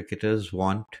Pakistani cricketers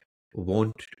won't,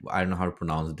 I don't know how to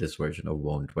pronounce this version of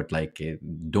won't, but like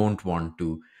don't want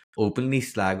to openly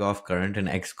slag off current and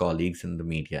ex-colleagues in the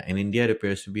media? In India, it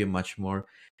appears to be a much more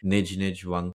nidge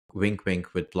wink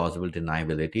wink with plausible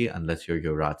deniability, unless you're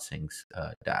Yuvraj Singh's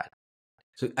dad.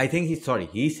 So I think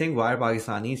he's saying why are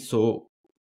Pakistanis so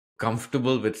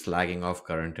comfortable with slagging off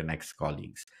current and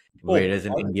ex-colleagues, whereas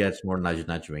in India it's more nudge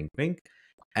nudge wink wink.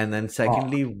 And then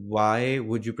secondly, why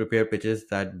would you prepare pitches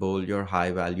that bowl your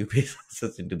high value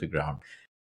bases into the ground?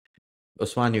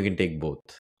 Usman, you can take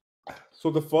both.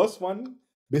 So the first one,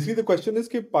 basically the question is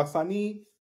कि Pakistani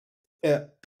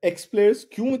ex-players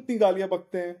क्यों इतनी गालियां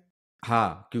बकते हैं?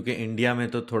 हाँ, क्योंकि India में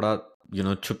तो थोड़ा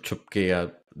छुप छुप के या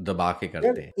दबा के यार,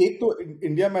 करते हैं. एक तो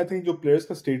इंडिया में आई थिंक जो प्लेयर्स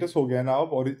का स्टेटस हो गया ना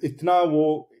अब, और इतना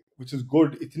वो which is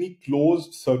good, इतनी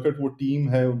closed circuit वो टीम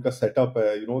है, उनका सेटअप है,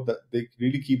 they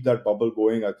really keep that bubble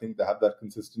going. I think they have that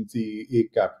consistency,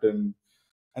 एक captain,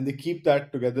 and they keep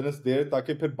that togetherness there,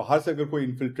 ताकि फिर बाहर से अगर कोई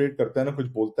infiltrate करता है ना, कुछ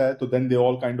बोलता है, तो then they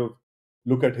all kind of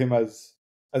look at him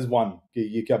as one, कि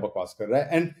ये क्या बकवास कर रहा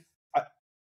है. And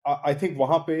I think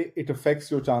वहां पे it affects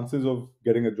your chances of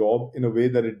getting a job in a way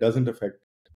that it doesn't affect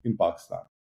in Pakistan.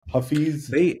 Hafeez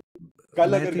भाई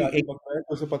कल मैं अगर तो गाली एक बक रहा है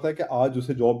तो उसे पता है कि आज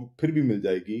उसे जॉब फिर भी मिल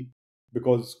जाएगी,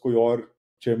 बिकॉज कोई और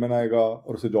चेयरमैन आएगा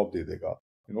और उसे जॉब दे देगा.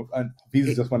 And Hafeez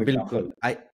is just one बिल्कुल.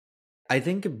 एग्जांपल. आई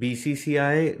थिंक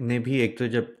बीसीसीआई ने भी एक तो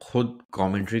जब खुद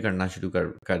कमेंट्री करना शुरू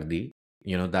कर दी,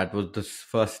 that was the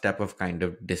first step of kind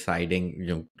of deciding,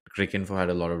 Cricinfo had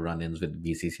a lot of run-ins with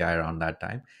BCCI around that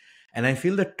time. And I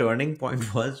feel the turning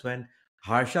point was when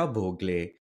Harsha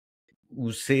Bhogle,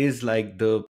 who says like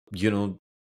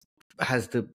has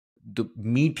the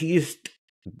meatiest,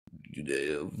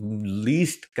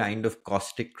 least kind of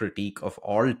caustic critique of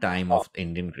all time of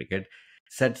Indian cricket,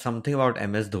 said something about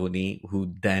MS Dhoni, who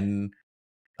then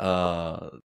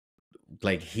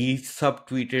like he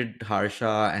subtweeted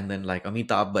Harsha, and then like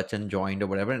Amitabh Bachchan joined or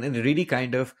whatever, and it really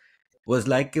kind of was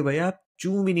like कि भैया आप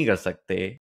चू भी नहीं कर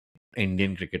सकते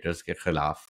Indian cricketers के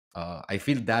खिलाफ. I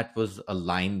feel that was a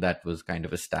line that was kind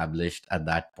of established at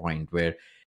that point, where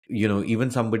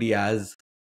even somebody as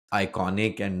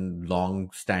iconic and long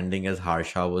standing as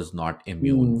Harsha was not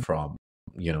immune from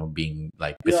being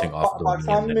like pissing off Dhoni,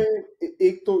 Pakistan and then में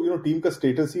एक तो team का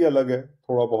status ही अलग है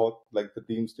थोड़ा बहुत, like the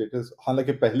team status.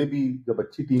 हालांकि पहले भी जब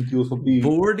अच्छी टीम थी उस वक्त भी.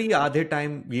 बोर्ड ही आधे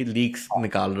टाइम ये लीक्स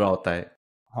निकाल रहा होता है.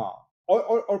 हाँ,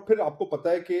 और फिर आपको पता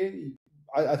है कि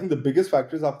I think the biggest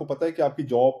factor is, आपको पता है कि आपकी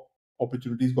जॉब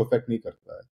अपॉर्चुनिटीज को अफेक्ट नहीं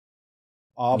करता है.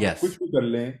 आप कुछ Yes. भी कर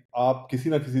लें, आप किसी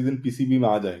ना किसी दिन पीसीबी में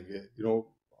आ जाएंगे.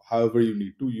 however you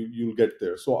need to, you'll get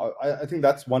there. So I think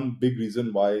that's one big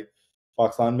reason why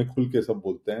Pakistan में खुल के सब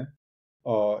बोलते हैं.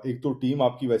 एक तो टीम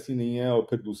आपकी वैसी नहीं है, और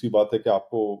फिर दूसरी बात है कि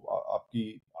आपको आपकी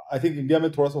आई थिंक इंडिया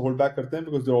में थोड़ा सा होल्ड बैक करते हैं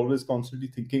because they're always constantly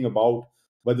thinking about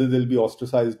whether they'll be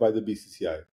ostracized by the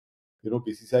BCCI.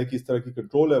 BCCI की इस तरह की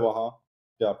कंट्रोल है वहाँ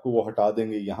कि आपको वो हटा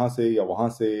देंगे यहाँ से या वहाँ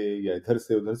से या इधर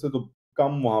से उधर से, तो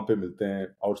कम वहाँ पे मिलते हैं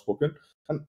outspoken.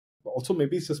 And also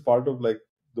maybe it's just part of like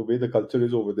the way the culture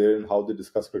is over there and how they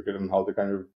discuss cricket and how they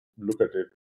kind of look at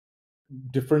it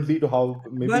differently to how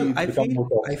maybe Well, it's I become feel more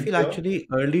I toxic feel here. actually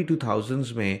early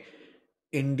 2000s में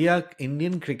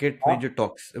Indian cricket में हाँ, जो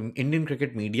Indian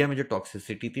cricket media में जो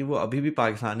toxicity थी वो अभी भी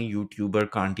Pakistani YouTuber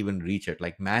can't even reach it.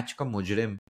 Like match का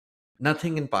मुजरिम,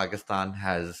 nothing in Pakistan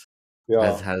has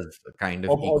yeah. has kind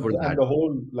of equal And that. the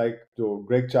whole like जो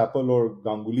Greg Chappell और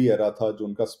गांगुली era था, जो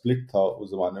उनका split था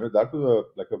उस जमाने में, that was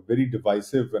like a very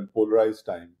divisive and polarized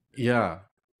time, Yeah,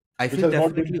 I which feel has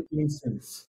not been definitely seen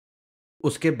since.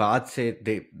 उसके बाद से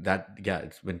they that yeah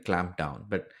it's been clamped down.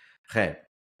 But खैर,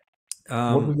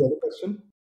 What was um, the other question?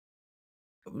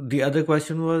 the other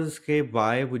question was okay,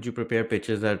 why would you prepare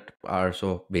pitches that are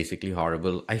so basically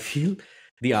horrible? I feel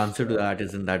the answer to that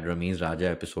is in that Ramesh Raja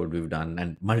episode we've done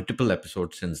and multiple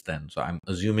episodes since then. So I'm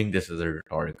assuming this is a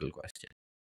rhetorical question.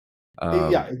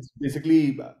 Yeah, it's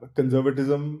basically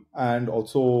conservatism and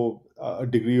also a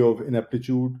degree of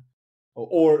ineptitude,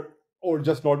 or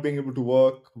just not being able to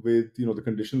work with the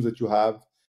conditions that you have.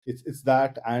 It's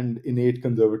that and innate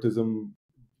conservatism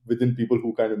within people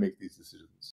who kind of make these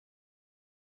decisions.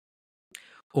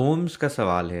 Ohms का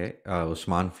सवाल है,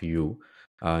 Usman for you.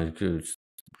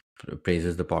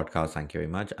 Praises the podcast. Thank you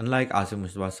very much. Unlike Asim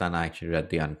Mustafa's son, I actually read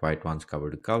the Unquiet Ones cover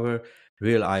to cover.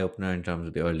 Real eye opener in terms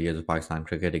of the early years of Pakistan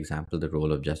cricket, example, the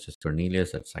role of Justice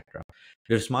Cornelius, etc.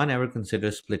 Did Usman ever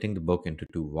consider splitting the book into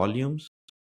 2 volumes?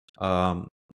 Um,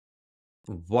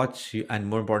 and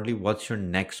more importantly, what's your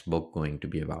next book going to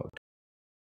be about?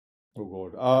 Oh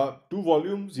God. 2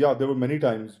 volumes. Yeah, there were many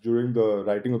times during the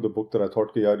writing of the book that I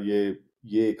thought कि यार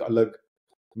ये एक अलग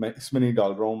मैं इसमें नहीं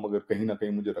डाल रहा हूँ, मगर कहीं ना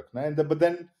कहीं मुझे रखना है. But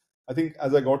then I think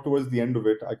as I got towards the end of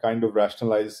it, I kind of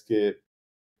rationalized कि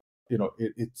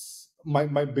it's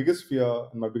my biggest fear,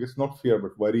 and my biggest not fear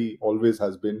but worry always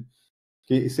has been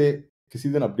कि इसे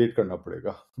किसी दिन update करना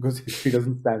पड़ेगा because history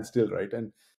doesn't stand still, right?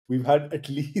 And we've had at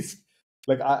least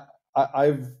like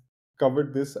I've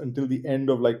covered this until the end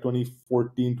of like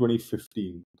 2014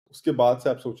 2015. उसके बाद से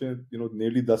आप सोचें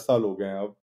nearly 10 साल हो गए हैं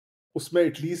अब, उसमें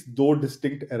एटलीस्ट 2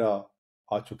 डिस्टिंक्ट एरा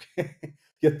आ चुके हैं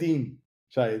या 3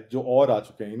 शायद जो और आ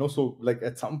चुके हैं, so like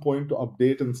at some point to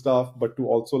update and stuff, but to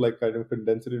also like kind of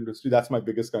condense it into history. That's my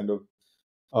biggest kind of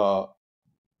uh,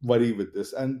 worry with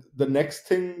this. And the next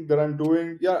thing that I'm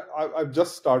doing, I've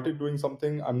just started doing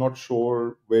something. I'm not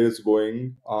sure where it's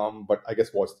going, but I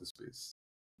guess watch this space.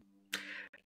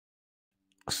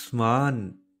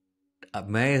 Usman,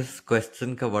 मैं इस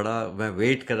question का मैं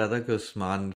wait कर रहा था कि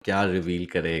उस्मान क्या reveal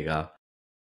करेगा,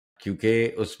 क्योंकि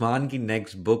उस्मान की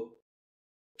नेक्स्ट बुक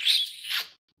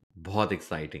बहुत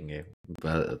एक्साइटिंग है.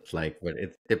 But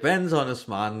it depends on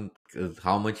Usman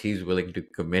how much he's willing to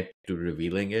commit to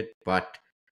revealing it. But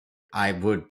I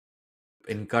would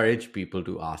encourage people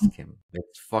to ask him.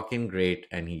 It's fucking great,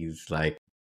 and he's like,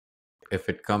 if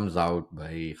it comes out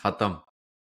by Khatam,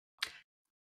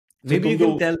 So maybe you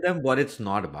can tell them what it's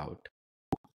not about.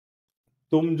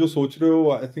 तुम जो सोच रहे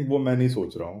हो, I think वो मैं नहीं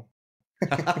सोच रहा हूँ.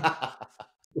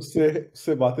 उससे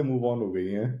उससे बातें मूव ऑन हो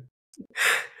गई हैं.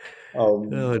 Oh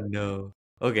no.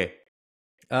 Okay.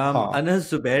 हाँ, Anas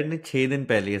Zubair ने 6 दिन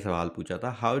पहले ये सवाल पूछा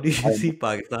था. How do you see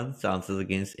Pakistan's chances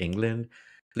against England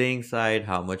playing side?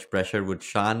 How much pressure would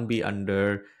Shan be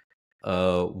under?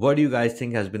 What do you guys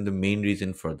think has been the main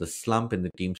reason for the slump in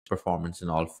the team's performance in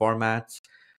all formats?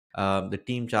 The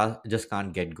team just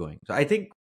can't get going. So I think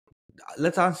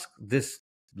let's ask this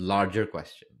larger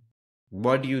question.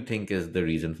 What do you think is the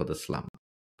reason for the slump?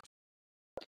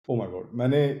 Oh my God.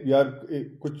 मैंने यार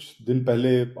कुछ दिन पहले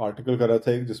article करा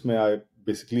था एक, जिसमें I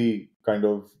basically kind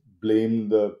of blame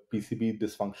the PCB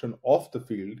dysfunction off the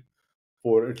field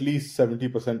for at least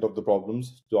 70% of the problems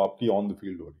जो आपकी on the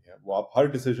field हो रही हैं. वो आप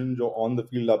हर decision जो on the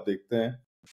field आप देखते हैं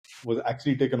was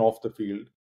actually taken off the field.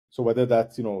 So whether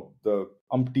that's the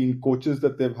umpteen coaches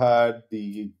that they've had,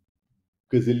 the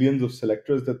gazillions of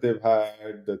selectors that they've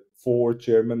had, the 4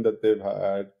 chairmen that they've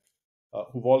had,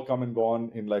 who've all come and gone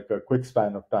in like a quick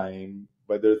span of time,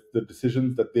 whether it's the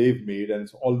decisions that they've made, and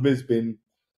it's always been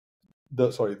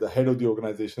the head of the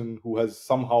organization who has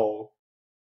somehow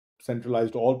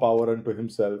centralized all power unto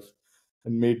himself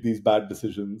and made these bad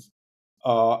decisions,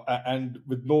 and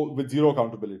with zero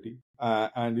accountability.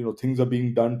 and things are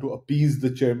being done to appease the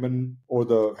chairman or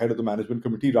the head of the management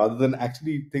committee rather than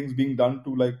actually things being done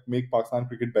to like make Pakistan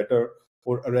cricket better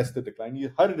or arrest the decline. ये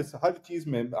हर चीज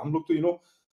में हम लोग तो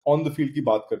on the field की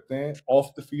बात करते हैं,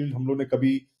 ऑफ द फील्ड हम लोग ने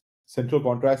कभी सेंट्रल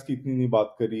कॉन्ट्रैक्ट्स की इतनी नहीं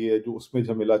बात करी है जो उसमें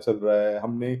झमेला चल रहा है,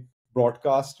 हमने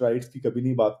ब्रॉडकास्ट राइट्स की कभी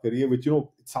नहीं बात करी है, which it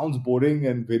sounds boring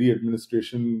and very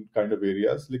administration kind of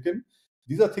areas, लेकिन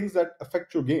these are things that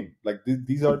affect your game. Like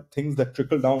these are things that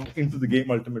trickle down into the game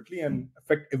ultimately and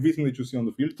affect everything that you see on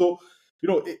the field. So,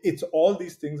 it's all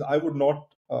these things. I would not.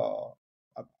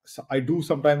 I do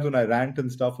sometimes when I rant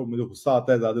and stuff, और मुझे गुस्सा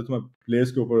आता है ज़्यादा तो मैं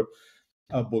players के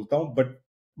ऊपर बोलता हूँ. But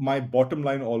my bottom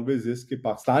line always is कि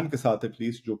पाकिस्तान के साथ at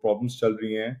least जो problems चल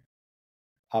रही हैं,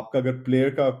 आपका अगर प्लेयर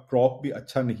का क्रॉप भी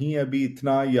अच्छा नहीं है अभी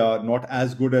इतना या not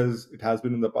as good as it has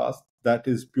been in the past, that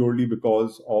is purely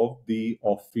because of the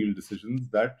off-field decisions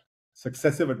that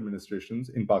successive administrations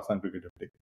in Pakistan cricket have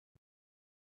taken.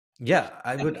 Yeah,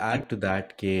 I would add to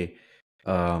that कि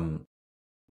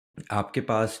आपके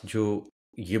पास जो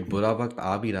ये बुरा वक्त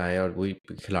आ भी रहा है और वही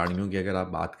खिलाड़ियों की अगर आप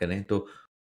बात करें तो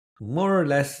मोर और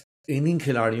लेस इन्हीं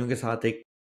खिलाड़ियों के साथ एक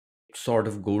सॉर्ट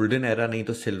ऑफ गोल्डन एरा नहीं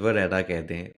तो सिल्वर एरा कह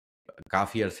दें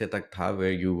काफ़ी अरसे तक था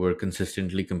where you were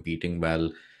consistently competing well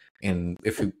in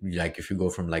if you go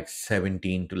from like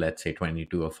 17 to let's say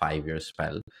 22 or 5 year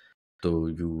spell. So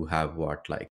you have what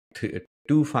like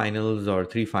two finals or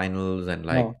three finals and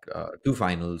like two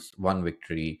finals, one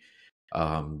victory,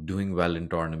 doing well in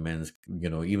tournaments.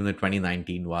 Even the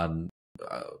 2019 one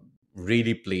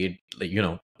really played like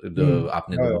the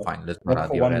आपने Yeah, दोनों yeah. finalists Not हरा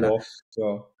for दिया one वगैरह. loss.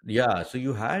 So, Yeah, so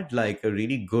you had like a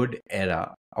really good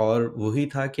era. और वही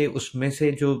था कि उसमें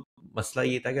से जो मसला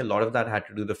ये था कि a lot of that had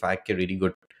to do the fact कि really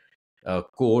good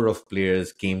core of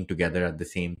players came together at the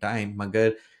same time.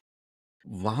 मगर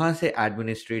वहां से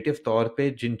एडमिनिस्ट्रेटिव तौर पे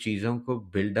जिन चीज़ों को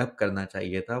बिल्डअप करना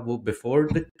चाहिए था वो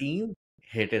before the team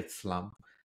hit its slump.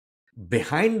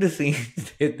 Behind the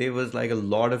scenes, there was like a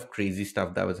lot of crazy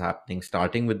stuff that was happening,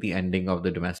 starting with the ending of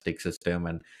the domestic system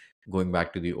and going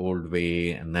back to the old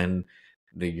way, and then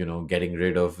getting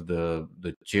rid of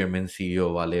the chairman CEO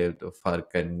wale the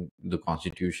fark and the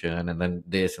constitution, and then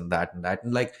this and that and that,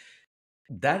 and like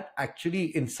that actually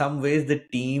in some ways the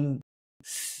team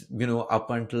up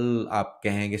until आप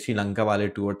कहेंगे श्रीलंका वाले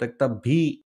tour तक तब भी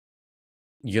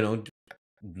you know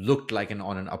looked like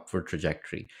on an upward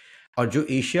trajectory. और जो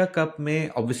Asia cup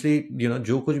में obviously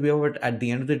जो कुछ भी हुआ, but at the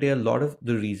end of the day a lot of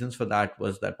the reasons for that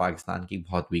was that Pakistan की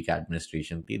बहुत weak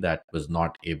administration थी that was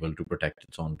not able to protect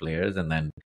its own players, and then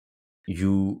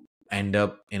you end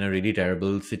up in a really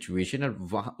terrible situation. और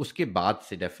वहाँ उसके बाद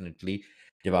से definitely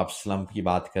जब आप slump की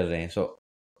बात कर रहे हैं,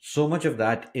 so much of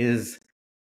that is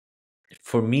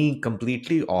for me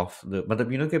completely off the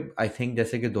मतलब कि I think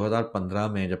जैसे कि 2015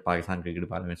 में जब पाकिस्तान क्रिकेट के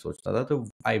बारे में सोचता था तो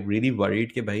I really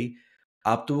worried कि भाई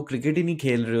आप तो वो क्रिकेट ही नहीं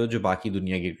खेल रहे हो जो बाकी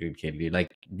दुनिया की क्रिकेट खेल रही है.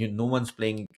 Like no one's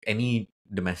playing any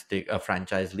domestic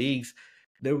franchise leagues.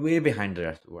 They're way behind the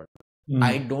rest of the world.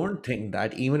 I don't think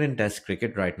that even in test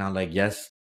cricket right now, like yes,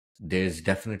 there's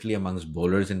definitely amongst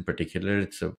bowlers in particular,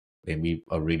 it's maybe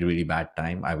a really, really bad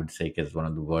time. I would say it's one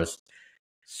of the worst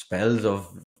spells of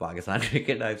Pakistan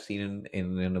cricket I've seen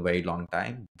in a very long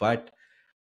time. But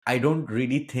I don't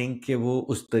really think कि वो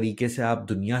उस तरीके से आप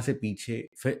दुनिया से पीछे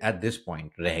फिर at this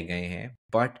point रह गए हैं.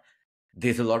 But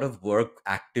there's a lot of work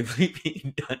actively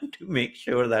being done to make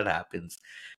sure that happens,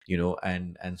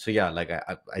 and so yeah, like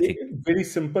I think very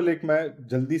simple. एक मैं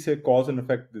जल्दी से cause and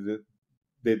effect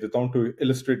दे देता हूँ to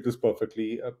illustrate this perfectly.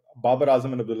 Babar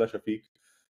Azam and Abdullah Shafiq.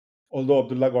 Although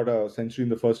Abdullah got a century in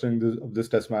the first inning of this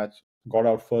test match, got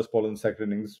out first ball in the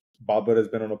second innings, Babar has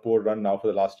been on a poor run now for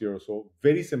the last year or so.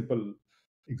 Very simple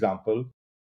example.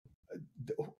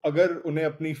 अगर उन्हें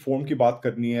अपनी form की बात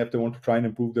करनी है, if they want to try and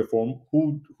improve their form,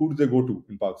 who do they go to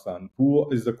in Pakistan?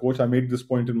 Who is the coach? I made this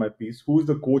point in my piece. Who is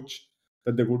the coach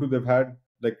that they go to? They've had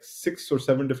like 6 or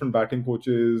 7 different batting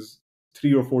coaches,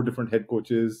 3 or 4 different head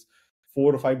coaches,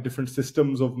 4 or 5 different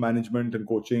systems of management and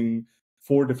coaching,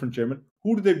 4 different chairmen.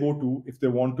 Who do they go to if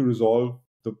they want to resolve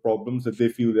the problems that they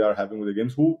feel they are having with the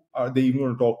games? Who are they even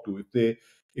going to talk to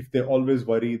if they always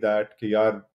worry that कि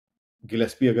यार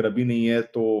Gillespie अगर अभी नहीं है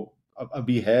तो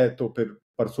अभी है तो फिर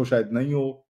परसों शायद नहीं हो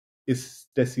इस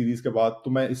टेस्ट सीरीज के बाद,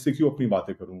 तो मैं इससे क्यों अपनी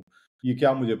बातें करूं? ये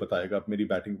क्या मुझे बताएगा मेरी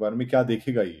बैटिंग के बारे में? क्या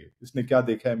देखेगा ये? इसने क्या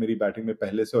देखा है मेरी बैटिंग में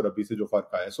पहले से और अभी से जो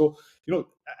फर्क आया है? So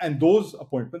and those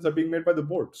appointments are being made by the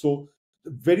board. So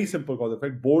very simple cause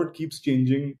effect. Board keeps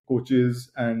changing coaches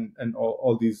and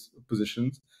all these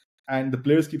positions, and the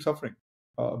players keep suffering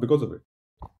because of it.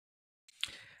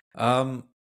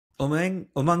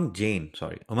 Umang Jain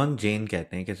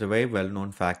कहते हैं कि it's a very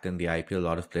well-known fact in the IPL. A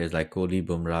lot of players like Kohli,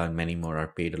 Bumrah, and many more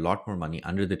are paid a lot more money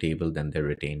under the table than their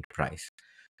retained price.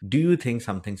 Do you think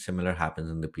something similar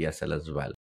happens in the PSL as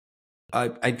well?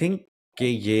 I think कि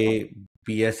ये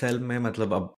PSL में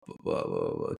मतलब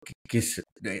अब किस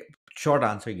short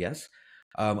answer yes.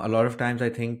 A lot of times I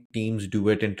think teams do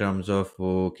it in terms of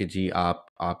वो कि जी आप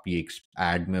ये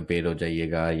ad में paid हो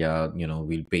जाइएगा या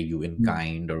we'll pay you in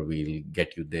kind or we'll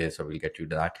get you this or we'll get you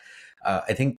that.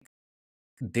 I think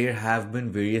there have been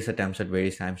various attempts at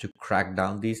various times to crack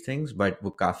down these things, but वो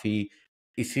काफी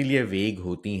इसीलिए वेग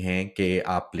होती हैं कि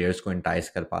आप players को entice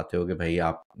कर पाते हो कि भाई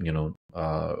आप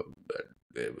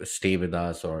stay with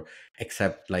us or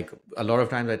accept, like a lot of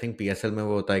times I think PSL में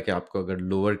वो होता है कि आपको अगर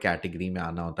lower category में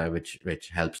आना होता है which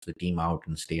helps the team out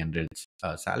and stay under its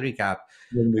salary cap,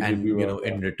 Then they give and you a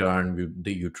in return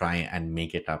you try and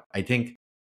make it up. I think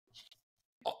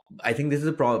this is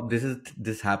a problem.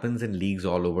 This happens in leagues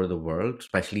all over the world,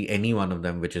 especially any one of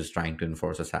them which is trying to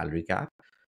enforce a salary cap.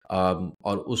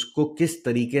 और उसको किस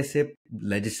तरीके से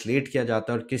legislate किया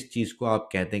जाता है और किस चीज को आप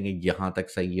कहते हैं कि यहाँ तक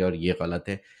सही है और ये गलत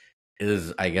है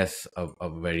is, I guess, a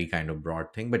very kind of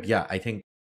broad thing. But yeah, I think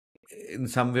in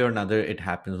some way or another it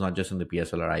happens not just in the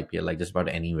PSL or IPL, like just about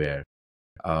anywhere.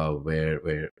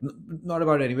 Where not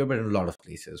about anywhere, but in a lot of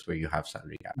places where you have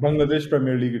salary cap. Bangladesh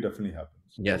Premier League, it definitely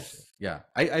happens. Yes, yeah.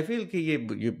 I feel कि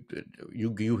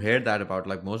you hear that about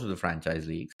like most of the franchise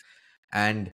leagues,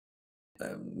 and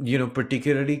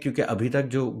particularly क्योंकि अभी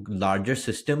तक जो larger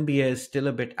system भी है is still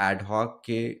a bit ad hoc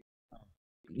के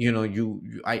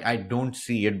I don't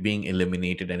see it being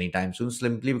eliminated anytime soon,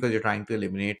 simply because you're trying to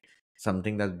eliminate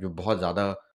something that जो बहुत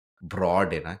ज़्यादा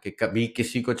broad है ना, कि कभी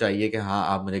किसी को चाहिए कि हाँ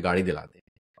आप मुझे गाड़ी दिला दें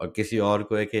और किसी और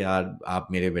को है कि यार आप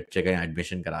मेरे बच्चे का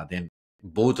एडमिशन करा दें.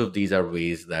 Both of these are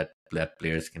ways that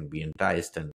players can be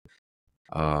enticed, and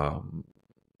I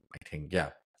think, yeah.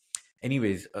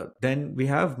 Anyways, then we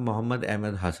have Muhammad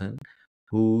Ahmed Hassan,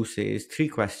 who says 3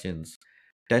 questions.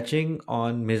 Touching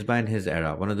on Misbah in his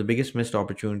era, one of the biggest missed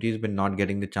opportunities been not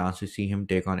getting the chance to see him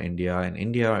take on India or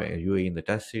UAE in the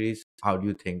Test series. How do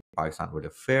you think Pakistan would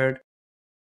have fared?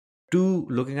 2,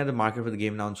 looking at the market for the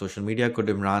game now on social media, could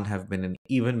Imran have been an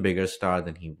even bigger star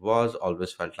than he was?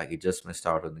 Always felt like he just missed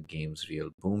out on the game's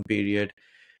real boom period.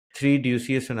 3, do you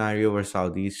see a scenario where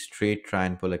Saudis straight try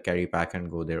and pull a carry pack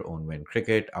and go their own way in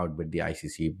cricket, outbid the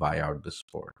ICC, buy out the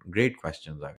sport? Great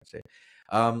questions, I would say.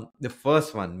 The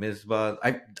first one, Misbah,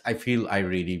 I feel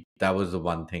that was the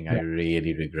one thing I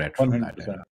really regret from that 100%.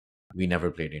 era. We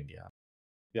never played India.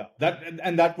 Yeah,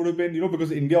 that would have been,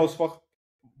 because India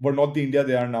were not the India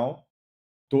they are now.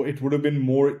 So it would have been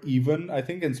more even, I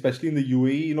think, and especially in the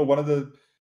UAE. One of the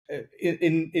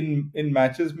in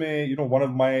matches, one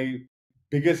of my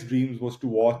biggest dreams was to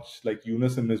watch like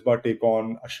Yunus and Misbah take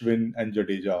on Ashwin and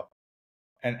Jadeja,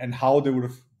 and how they would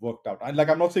have worked out. And like,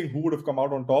 I'm not saying who would have come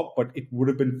out on top, but it would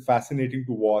have been fascinating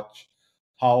to watch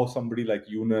how somebody like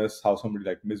Yunus, how somebody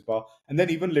like Misbah, and then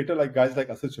even later like guys like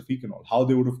Asad Shafiq and all, how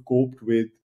they would have coped with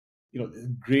this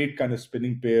great kind of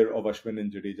spinning pair of Ashwin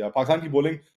and Jadeja. Pakistan ki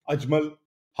bowling, Ajmal,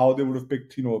 how they would have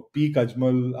picked, peak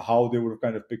Ajmal, how they would have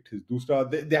kind of picked his Dusra.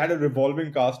 They had a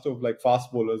revolving cast of like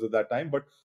fast bowlers at that time, but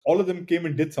all of them came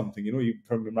and did something,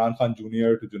 from Imran Khan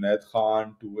Jr. to Junaid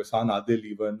Khan to Ehsan Adil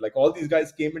even. Like all these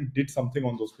guys came and did something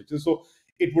on those pitches. So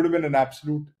it would have been an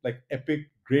absolute like epic,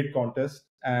 great contest.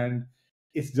 And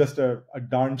it's just a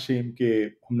darn shame कि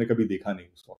हमने कभी देखा नहीं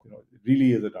उसको. It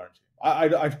really is a darn shame. I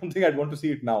don't think I'd want to see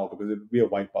it now because it would be a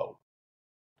wipeout.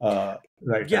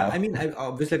 Right Yeah, now. I mean,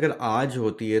 obviously अगर आज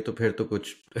होती है तो फिर तो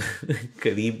कुछ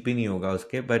करीब भी नहीं होगा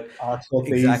उसके, but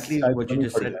 823 exactly शायद what you कमी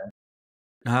just पड़ said. जाए.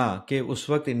 हाँ, कि उस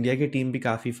वक्त इंडिया की टीम भी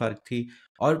काफी फर्क थी,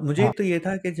 और मुझे हाँ, तो ये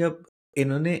था कि जब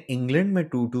इन्होंने इंग्लैंड में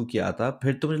 2-2 किया था,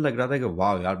 फिर तो मुझे लग रहा था कि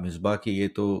वाह यार, मिसबा की ये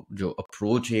तो जो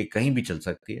अप्रोच है कहीं भी चल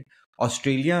सकती है.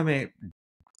 ऑस्ट्रेलिया में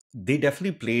they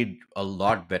definitely played a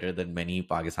lot better than many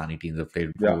Pakistani teams have played.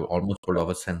 yeah, Almost pulled off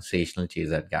a sensational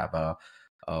chase at Gabba,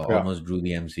 yeah, almost drew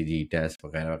the MCG test,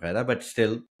 वगैरह वगैरह, but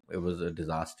still it was a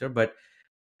disaster. But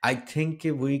I think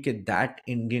that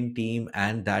Indian team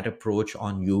and that approach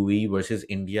on UAE versus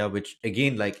India, which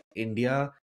again, like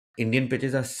Indian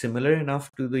pitches are similar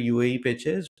enough to the UAE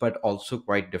pitches, but also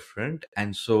quite different.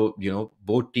 And so,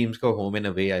 both teams go home in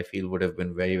a way I feel would have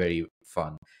been very, very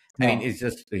fun. I mean, yeah. it's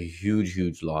just a huge,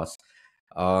 huge loss.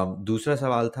 दूसरा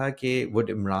सवाल था कि would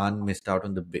Imran missed out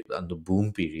on the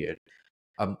boom period?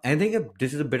 I think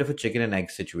this is a bit of a chicken and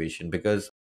egg situation, because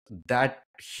that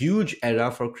huge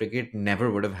era for cricket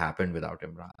never would have happened without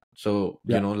Imran. So,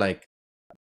 Yeah.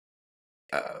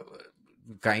 uh,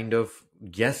 kind of,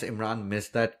 yes, Imran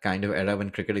missed that kind of era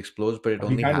when cricket explodes, but it He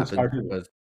only kind of happens started it. because,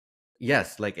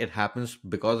 yes, like it happens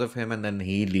because of him, and then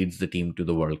he leads the team to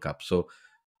the World Cup. So,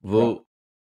 Yeah. wo,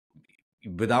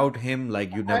 without him,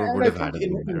 like you never And would I have think had a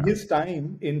in boomerang. his time,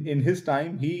 in his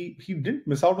time, he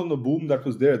didn't miss out on the boom that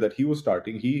was there that he was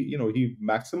starting. He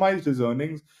maximized his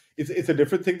earnings. It's a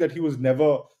different thing that he was never,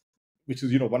 which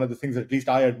is one of the things that at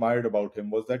least I admired about him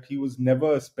was that he was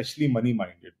never especially money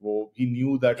minded. Well, he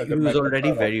knew that He agar was main already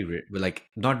karta raha, very rich, like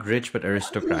not rich but he was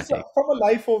aristocratic. from a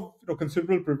life of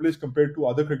considerable privilege compared to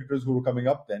other cricketers who were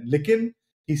coming up then. Lekin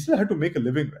he still had to make a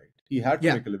living, right? He had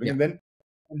to Yeah, make a living, yeah.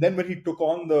 and then when he took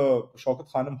on the Shaukat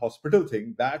Khanum hospital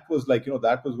thing, that was like,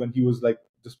 that was when he was like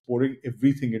just pouring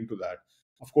everything into that.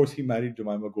 Of course, he married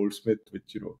Jemima Goldsmith,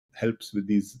 which, helps with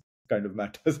these kind of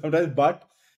matters sometimes. But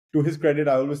to his credit,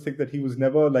 I always think that he was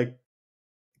never like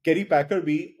Kerry Packer.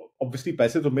 Be obviously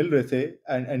paise to mil rahe the,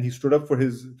 and he stood up for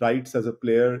his rights as a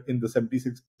player in the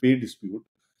 76 pay dispute,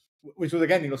 which was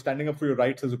again, standing up for your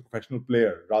rights as a professional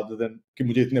player rather than कि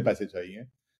मुझे इतने पैसे चाहिए.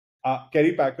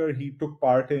 Kerry Packer, he took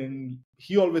part in,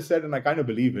 he always said, and I kind of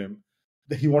believe him,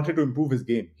 that he wanted to improve his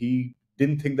game. He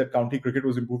didn't think that county cricket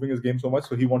was improving his game so much,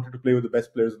 so he wanted to play with the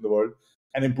best players in the world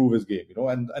and improve his game,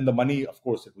 and the money, of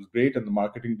course, it was great, and the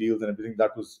marketing deals and everything,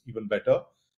 that was even better.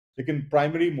 Like,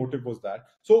 primary motive was that.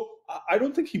 So I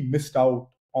don't think he missed out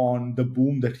on the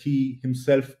boom that he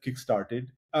himself kickstarted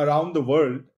around the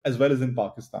world as well as in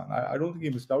Pakistan. I don't think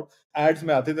he missed out. Ads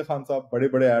में आते थे खान साहब, बड़े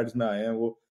बड़े ads में आए हैं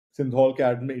वो. सिंधौल के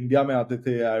एड में इंडिया में आते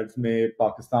थे, एड्स में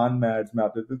पाकिस्तान में एड्स में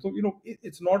आते थे. तो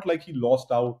it's not like he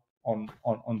lost out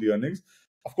on the earnings.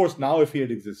 Of course, now if he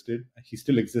had existed, he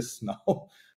still exists now.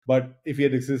 But if he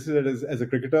had existed as a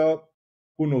cricketer,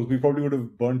 who knows? We probably would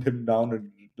have burnt him down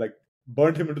and like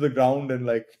burnt him into the ground, and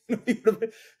like he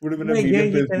would have been a मैं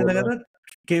medium ये pace कहने लगा bowler.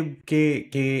 था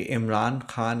कि इमरान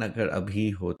खान अगर अभी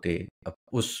होते,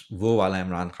 उस वो वाला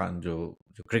इमरान खान जो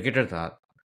जो क्रिकेटर था,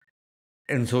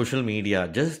 in social media,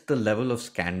 just the level of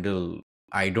scandal,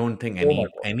 I don't think Oh my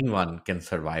god. anyone can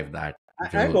survive that.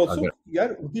 जो एंड ऑल्सो अगर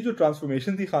यार उनकी जो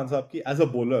ट्रांसफॉर्मेशन थी खान साहब की एज अ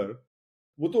बॉलर,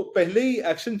 वो तो पहले ही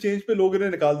एक्शन चेंज पे लोग इन्हें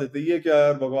निकाल देते. ये क्या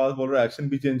यार बकवास बोल रहा है, एक्शन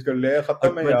भी चेंज कर लिया है, और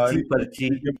खत्म है यार, पर्ची ये पर्ची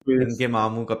मीडियम पेस. इनके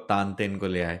मामू कप्तान थे, इनको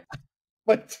ले आए.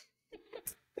 बट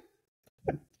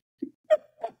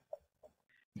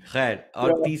खैर, और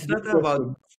yeah, तीसरा good था about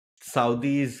question.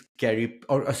 Saudis carry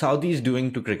or Saudis doing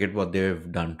to cricket what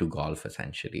they've done to golf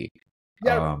essentially.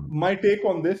 Yeah, my take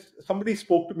on this, somebody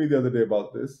spoke to me the other day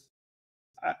about this.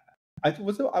 I,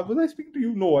 was I speaking to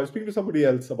you? No, I was speaking to somebody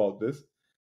else about this.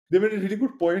 They made a really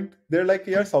good point. They're like,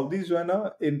 yeah, Saudis जो है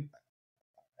ना, in,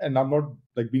 and I'm not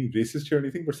like being racist here or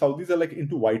anything, but Saudis are like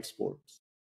into white sports.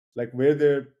 Like where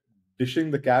they're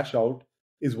dishing the cash out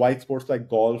is white sports like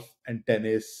golf and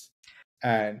tennis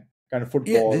and kind of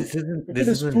yeah, football. Cricket this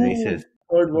is isn't racist.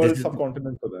 too third This world is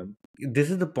subcontinent for them.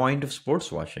 this is the point of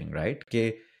sports washing, right?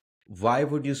 Okay, why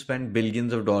would you spend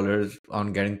billions of dollars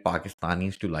on getting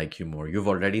Pakistanis to like you more? You've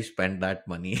already spent that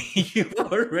money. You've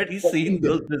already For seen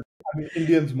those. Indians, I mean,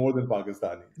 Indians more than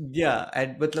Pakistanis. Yeah,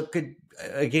 and but look,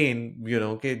 again,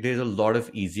 okay, there's a lot of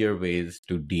easier ways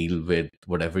to deal with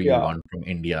whatever you Yeah. want from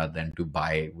India than to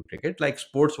buy cricket. Like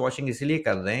sports washing इसलिए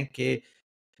कर रहे हैं कि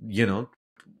you know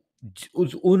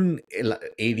उन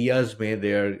areas में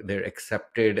they're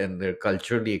accepted and they're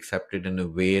culturally accepted in a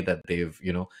way that they've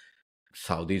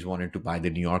Saudis wanted to buy the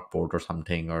New York port or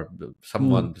something, or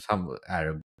some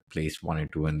Arab place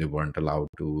wanted to and they weren't allowed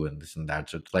to, and this and that.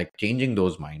 So it's like changing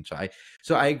those minds.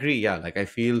 So I agree. Yeah, like I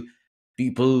feel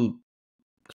people,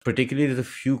 particularly there's a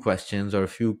few questions or a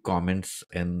few comments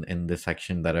in this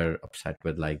section that are upset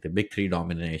with like the big three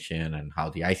domination and how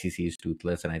the ICC is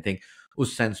toothless. And I think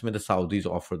us sense में the Saudis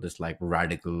offer this like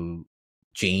radical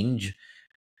change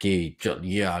कि चल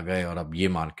ये आ गए और अब ये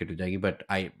market हो जाएगी. But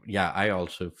I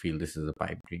also feel this is a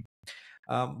pipe dream.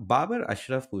 Babar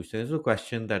Ashraf पूछते हैं, this is a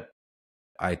question that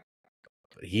I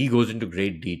he goes into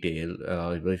great detail.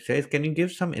 He says, can you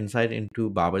give some insight into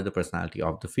Babar, the personality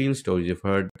of the field, stories you've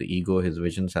heard, the ego, his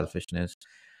vision, selfishness?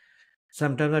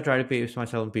 Sometimes I try to place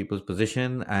myself in people's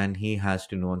position, and he has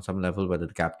to know on some level whether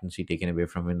the captaincy taken away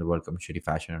from him in the World Cup in shitty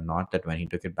fashion or not. That when he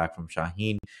took it back from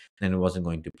Shaheen, then it wasn't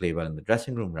going to play well in the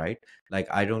dressing room, right? Like,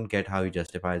 I don't get how he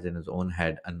justifies in his own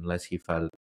head unless he felt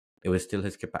it was still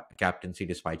his captaincy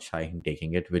despite Shaheen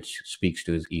taking it, which speaks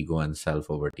to his ego and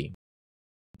self over team.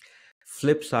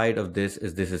 Flip side of this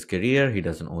is his career. He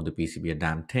doesn't owe the PCB a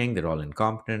damn thing. They're all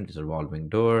incompetent. It's a revolving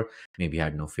door. Maybe he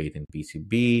had no faith in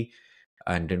PCB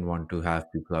and didn't want to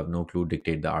have people who have no clue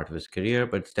dictate the art of his career.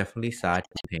 But it's definitely sad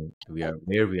to think we are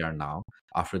where we are now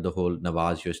after the whole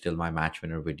Nawaz, you're still my match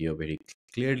winner video, where he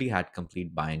clearly had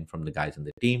complete buy-in from the guys in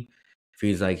the team.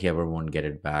 Feels like he ever won't get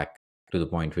it back, to the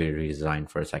point where he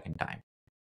resigned for a second time.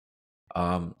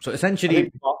 So I essentially,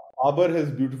 think Babar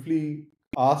has beautifully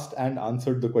asked and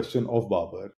answered the question of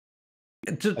Babar.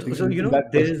 so, I think so in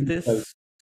that there is question itself. this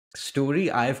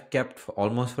story I've kept for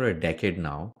almost for a decade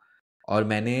now. Or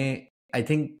मैंने, I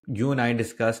think you and I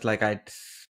discussed, like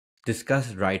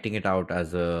discussed writing it out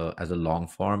as a long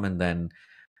form, and then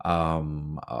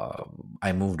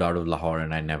I moved out of Lahore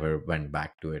and I never went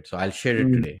back to it. So I'll share it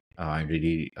Mm. today. I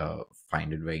really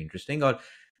find it very interesting. Or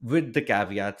with the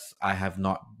caveats, I have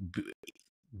not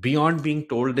beyond being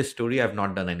told this story, I've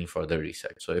not done any further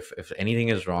research. So if anything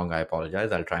is wrong, I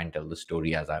apologize. I'll try and tell the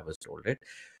story as I was told it.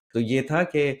 तो ये था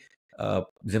कि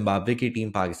Zimbabwe की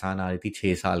team Pakistan आ रही थी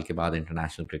 6 साल के बाद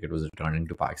international cricket was returning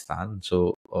to Pakistan so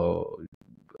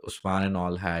Usman and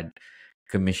all had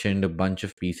commissioned a bunch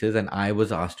of pieces, and I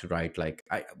was asked to write, like,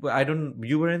 I don't,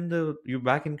 you were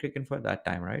back in cricket for that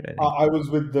time, right? I think. I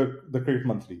was with the Cricket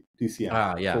Monthly,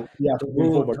 TCM. Yeah. So yeah, तो cricket वो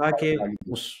info, but था कि आगे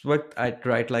दिया. उस वक्त I'd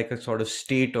write like a sort of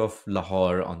state of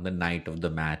Lahore on the night of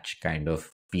the match kind of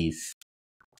piece.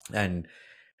 And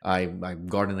I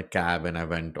got in a cab and I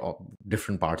went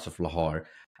different parts of Lahore.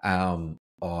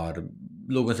 और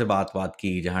लोगों से बात की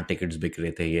जहाँ tickets बिक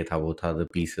रहे थे ये था वो था the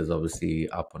pieces obviously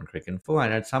up on Cricket Info,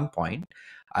 and at some point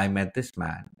I met this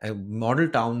man model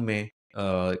town में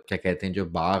क्या कहते हैं जो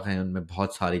बाग हैं उनमें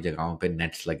बहुत सारी जगहों पे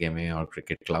नेट्स लगे हुए हैं और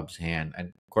क्रिकेट क्लब्स हैं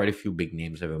and quite a few big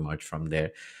names have emerged from there.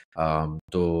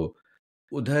 तो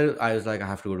Udhar, I was like,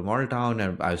 I have to go to Model Town,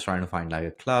 and I was trying to find like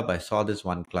a club. I saw this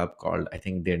one club called, I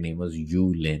think their name was Yu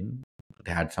Lin.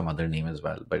 They had some other name as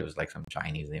well, but it was like some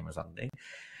Chinese name or something.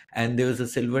 And there was a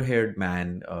silver-haired man,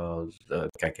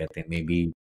 क्या कहते हैं, maybe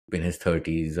in his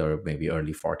 30s or maybe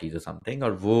early 40s or something.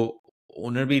 और वो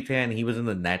owner भी थे, and he was in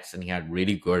the nets, and he had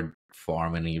really good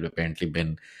form, and he'd apparently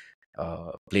been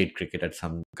played cricket at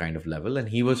some kind of level,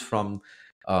 and he was from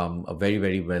a very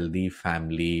very wealthy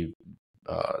family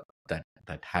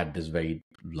that had this very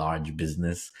large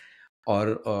business.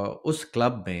 और उस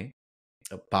club में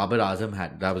Babar Azam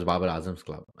that was Babar Azam's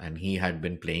club, and he had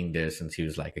been playing there since he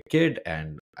was like a kid.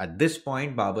 And at this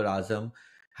point, Babar Azam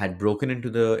had broken into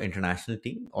the international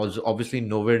team. Also, obviously,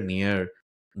 nowhere near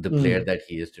the player that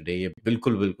he is today. ये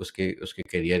बिल्कुल बिल्कुल उसके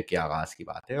career के आगाज की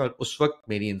बात है और उस वक्त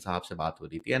मेरी इन साहब से बात हो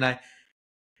रही थी.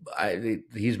 And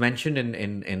he's mentioned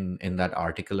in that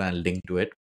article, and I'll link to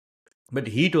it. But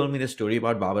he told me the story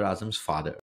about Babar Azam's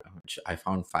father, which I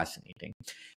found fascinating.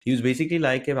 He was basically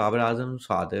like a Babar Azam's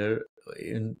father.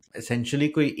 Essentially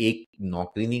कोई एक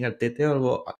नौकरी नहीं करते थे और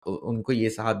वो उनको ये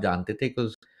साहब जानते थे कि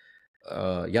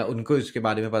या उनको इसके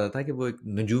बारे में पता था कि वो एक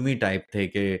नजूमी टाइप थे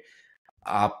कि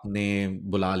आपने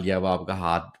बुला लिया वो आपका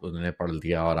हाथ उन्होंने पढ़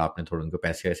लिया और आपने थोड़े उनको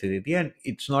पैसे वैसे दे दिए and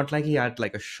it's not like he had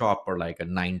like a shop और like a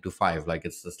 9 to 5 like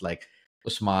it's just like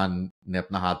Usman ने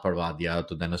अपना हाथ पढ़वा दिया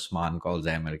तो देन उस्मान कॉल्स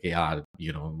Amir के यार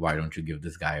why don't you give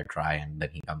this guy a try and then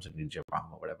he comes and reads your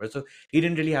palm or whatever. So he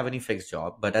didn't really have any fixed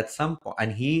job, but at some point,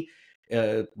 and he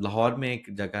Lahore में एक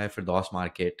जगह है फिरदौस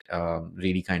market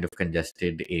really kind of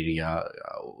congested area.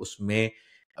 उसमें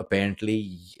apparently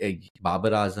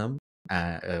Babar Azam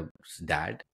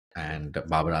dad and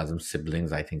Babar Azam's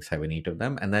siblings, I think 7-8 of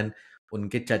them, and then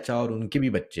उनके चचा और उनके भी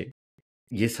बच्चे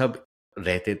ये सब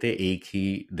रहते थे एक ही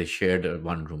they shared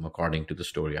one room according to the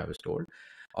story I was told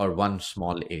or one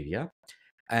small area.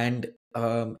 And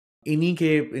इन्हीं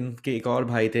के इनके एक और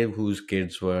भाई थे whose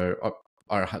kids were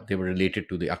or they were related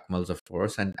to the Akmals, of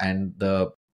course, and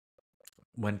the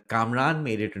when Kamran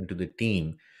made it into the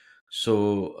team, so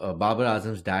Babar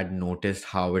Azam's dad noticed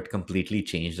how it completely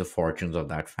changed the fortunes of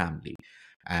that family.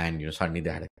 And suddenly they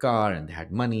had a car and they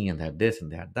had money and they had this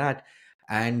and they had that.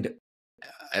 And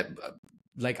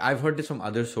like I've heard this from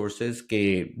other sources,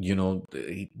 they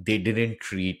didn't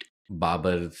treat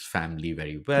Babar's family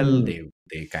very well.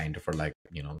 They kind of are like,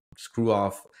 screw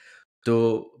off.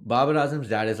 So Babar Azam's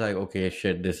dad is like, okay,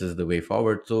 shit, this is the way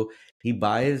forward. So he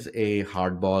buys a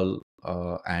hardball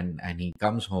and he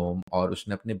comes home और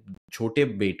उसने अपने छोटे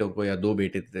बेटों को या दो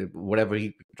बेटे whatever,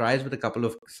 he tries with a couple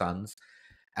of sons,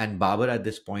 and Babar at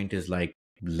this point is like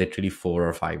literally 4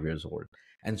 or 5 years old,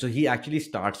 and so he actually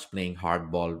starts playing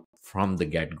hardball from the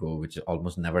get-go, which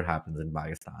almost never happens in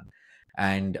Pakistan.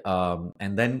 And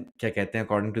then क्या कहते हैं,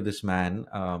 according to this man,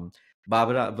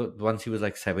 Babar, once he was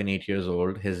like 7-8 years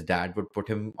old, his dad would put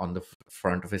him on the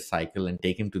front of his cycle and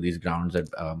take him to these grounds at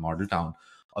Model Town.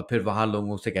 और फिर वहाँ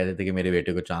लोगों से कहते थे कि मेरे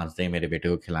बेटे को चांस दें, मेरे बेटे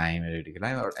को खिलाएं, मेरे बेटे को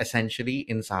खिलाएं. और essentially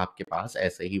इन साहब के पास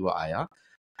ऐसे ही वो आया,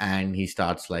 and he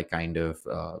starts like kind of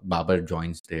Babar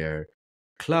joins their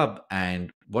club,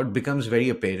 and what becomes very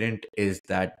apparent is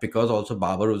that because also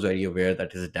Babar was very aware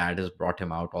that his dad has brought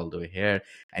him out all the way here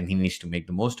and he needs to make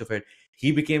the most of it,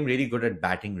 he became really good at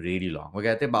batting really long. वो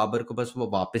कहते बाबर को बस वो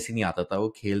वापस ही नहीं आता था, वो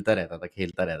खेलता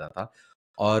रहता था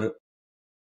और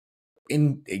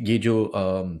इन ये जो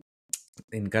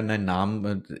इनका ना नाम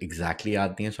एग्जैक्टली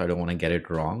याद नहीं है, सो I don't want to get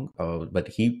it wrong, but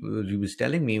he was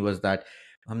telling me was that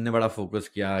हमने बड़ा फोकस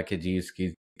किया कि जी इसकी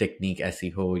टेक्निक ऐसी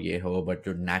हो ये हो, बट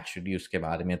जो नेचुरली उसके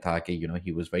बारे में था कि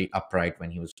he was very upright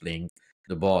when he was playing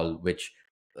the ball, which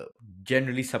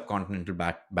generally subcontinental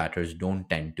batters don't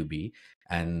tend to be,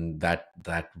 and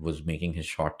that was making his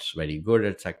shots very good,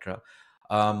 etc.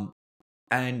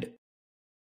 And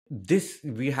this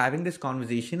we're having this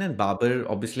conversation, and Babar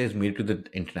obviously has made it to the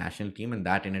international team,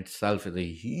 and that in itself is a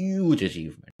huge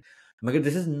achievement. But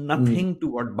this is nothing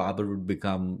to what Babar would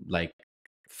become like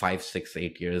 5, 6,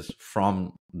 8 years from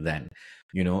then,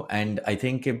 And I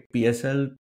think PSL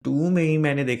 2 में ही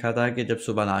मैंने देखा था कि जब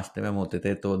सुबह नाश्ते में हम होते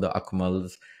थे तो the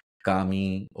Akmals,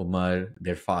 Kami, Umar,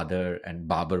 their father, and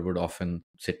Babar would often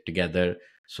sit together.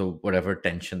 So whatever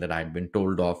tension that I had been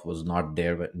told of was not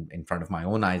there in front of my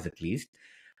own eyes, at least.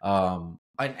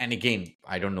 And again,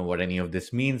 I don't know what any of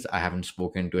this means. I haven't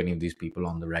spoken to any of these people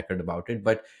on the record about it,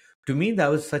 but to me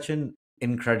that was such an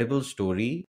incredible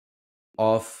story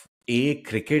of a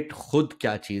cricket खुद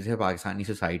क्या चीज है Pakistani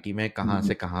society में, कहाँ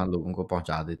से कहाँ लोगों को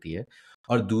पहुंचा देती है,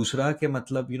 और दूसरा के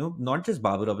मतलब नॉट जस्ट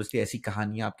बाबर, ऑब्वियसली ऐसी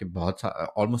कहानियां आपके बहुत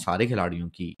ऑलमोस्ट सारे खिलाड़ियों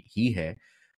की ही है,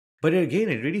 but again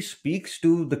it really speaks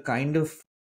to the kind of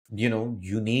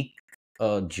unique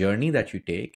journey that you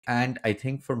take. And I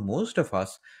think for most of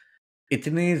us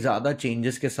इतने ज्यादा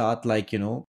changes के साथ, like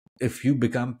if you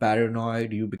become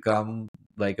paranoid, you become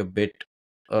like a bit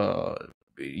uh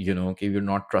if you're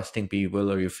not trusting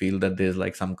people, or you feel that there's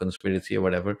like some conspiracy or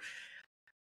whatever,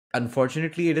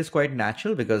 unfortunately it is quite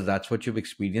natural, because that's what you've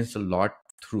experienced a lot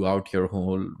throughout your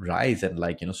whole rise. And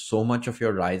like so much of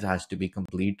your rise has to be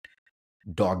complete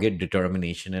dogged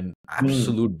determination and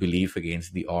absolute belief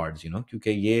against the odds,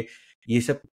 क्योंकि ये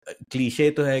सब cliché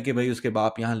तो है कि भाई उसके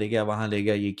बाप यहाँ ले गया, वहां ले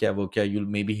गया, ये क्या वो क्या, you'll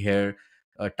maybe hear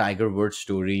a Tiger Woods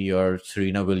story or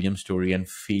Serena Williams story and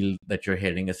feel that you're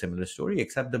hearing a similar story,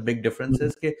 except the big difference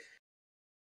is कि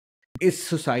इस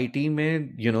सोसाइटी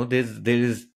में there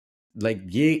is like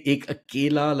ये एक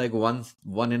अकेला like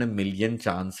one in a million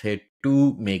chance है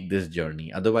to make this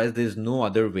journey. Otherwise there's no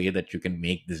other way that you can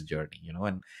make this journey,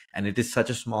 and it is such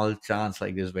a small chance.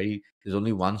 Like there's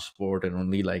only one sport and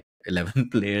only like 11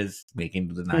 players making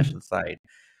to the national side.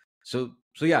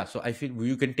 So yeah, so I feel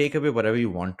you can take away whatever you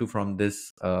want to from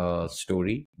this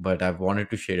story, but I've wanted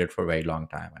to share it for a very long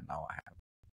time, and now I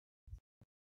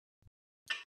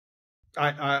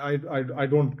have. I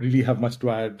don't really have much to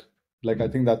add. Like I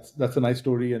think that's a nice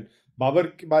story. And Babar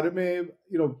के बारे में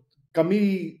कम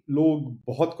ही लोग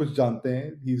बहुत कुछ जानते हैं.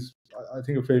 He's I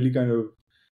think a fairly kind of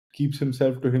keeps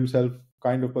himself to himself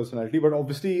kind of personality. But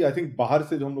obviously I think बाहर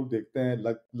से जो हम लोग देखते हैं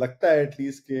लगता है at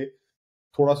least कि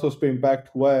थोड़ा सा उस पे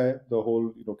impact हुआ है. The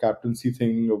whole captaincy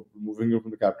thing of moving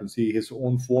from the captaincy, his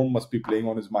own form must be playing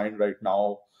on his mind right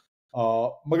now.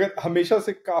 मगर हमेशा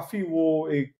से काफी वो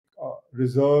एक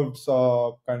reserved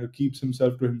kind of keeps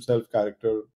himself to himself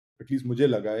character. At least मुझे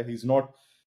लगा है. He's not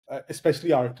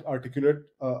especially articulate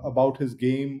about his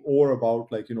game or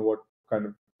about like what kind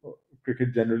of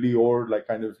cricket generally, or like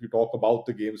kind of if you talk about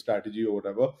the game strategy or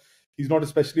whatever. He's not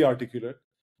especially articulate,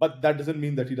 but that doesn't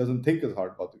mean that he doesn't think as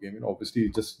hard about the game.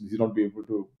 Obviously he's not be able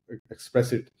to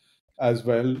express it as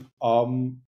well.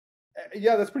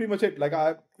 Yeah, that's pretty much it. Like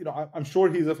I'm sure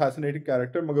he's a fascinating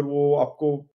character, मगर वो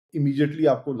आपको immediately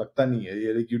आपको लगता नहीं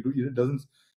है. Like it doesn't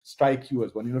strike you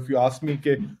as one. If you ask me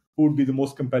who would be the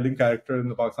most compelling character in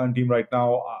the Pakistan team right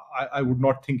now, I would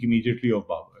not think immediately of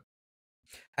Babar.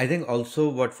 I think also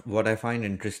what I find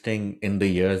interesting in the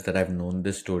years that I've known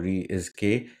this story is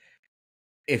कि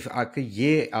if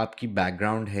ये आपकी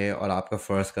background है और आपका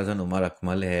first cousin Umar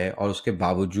Akmal है, और उसके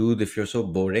बावजूद if you're so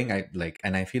boring,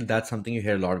 and I feel that's something you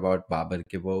hear a lot about Babar,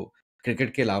 कि वो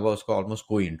क्रिकेट के अलावा उसको ऑलमोस्ट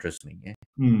कोई इंटरेस्ट नहीं है.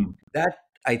 That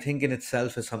I think in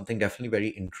itself is something definitely very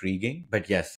intriguing. But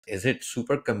yes, is it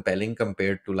super compelling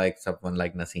compared to like someone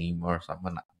like Naseem or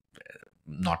someone?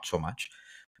 Not so much.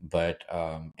 But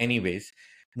anyways,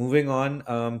 moving on.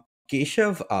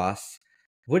 Keshav asks,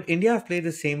 would India have played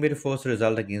the same way to force a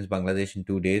result against Bangladesh in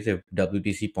 2 days if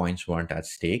WTC points weren't at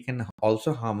stake? And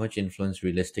also, how much influence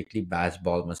realistically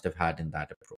Bazball must have had in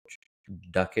that approach?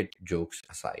 Ducket jokes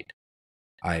aside.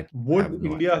 Would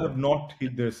India have not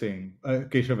hit their saying?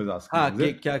 Keshav is asking. हाँ, Is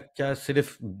it? क्या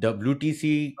सिर्फ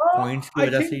WTC points की I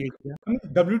वजह से think ये किया?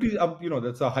 WTC,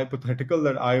 that's a hypothetical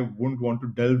that I wouldn't want to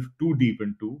delve too deep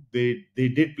into. They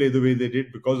did play the way they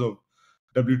did because of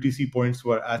WTC points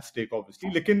were at stake, obviously.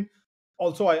 लेकिन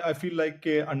also I feel like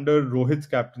under Rohit's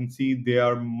captaincy, they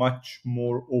are much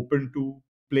more open to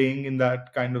playing in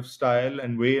that kind of style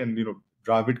and way. And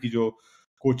Dravid ki jo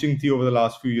coaching thi over the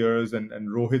last few years, and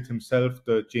Rohit himself,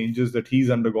 the changes that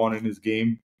he's undergone in his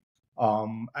game,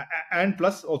 and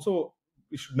plus also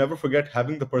we should never forget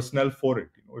having the personnel for it.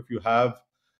 If you have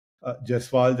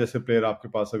Jaiswal जैसे player आपके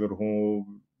पास अगर हो,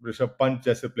 ऋषभ पंत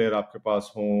जैसे player आपके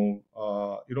पास हो,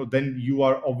 then you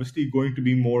are obviously going to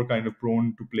be more kind of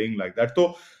prone to playing like that.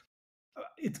 So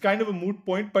it's kind of a moot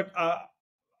point, but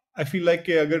I feel like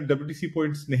अगर WTC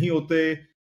points नहीं होते,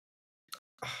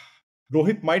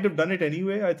 Rohit might have done it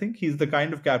anyway. I think he's the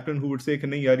kind of captain who would say कि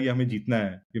नहीं यार ये हमें जीतना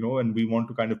है, and we want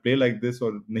to kind of play like this,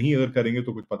 और नहीं अगर करेंगे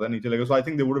तो कुछ पता नहीं चलेगा. So I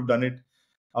think they would have done it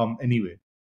anyway.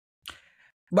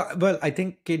 Well, I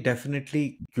think कि definitely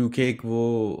क्योंकि एक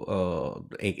वो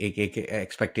एक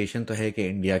expectation तो है कि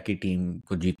इंडिया की टीम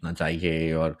को जीतना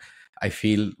चाहिए, और I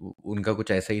feel उनका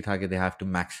कुछ ऐसा ही था कि they have to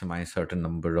maximize certain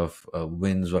number of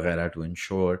wins वगैरह to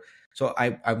ensure. So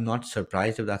I'm not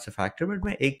surprised if that's a factor. But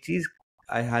मैं एक चीज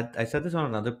I said this on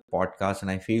another podcast,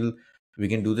 and I feel we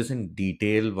can do this in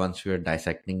detail once we are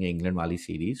dissecting England वाली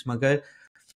series. मगर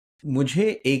मुझे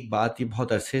एक बात ये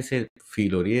बहुत अरसे से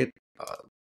फील हो रही है,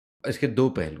 इसके दो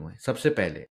पहलू हैं. सबसे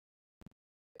पहले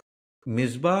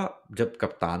मिसबा जब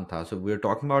कप्तान था, so we are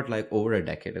talking about like over a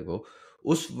decade ago,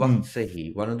 उस वक्त से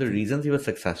ही one of the reasons he was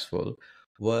successful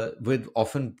were with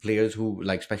often players who,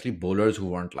 like especially bowlers who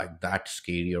weren't like that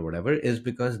scary or whatever, is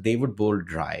because they would bowl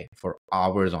dry for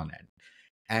hours on end.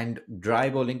 And dry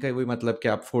bowling का वही मतलब कि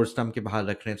आप four stump के बाहर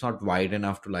रख रहे हैं, it's not wide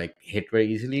enough to like hit very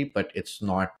easily, but it's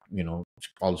not,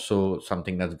 also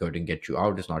something that's going to get you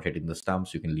out. It's not hitting the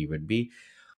stumps, you can leave it be.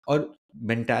 और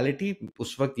mentality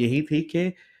उस वक्त यही थी कि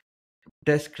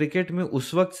test cricket में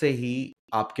उस वक्त से ही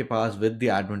आपके पास with the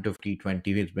advent of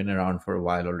T20, it's been around for a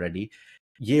while already,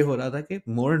 ये हो रहा था कि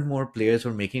more and more players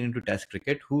were making into test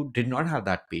cricket who did not have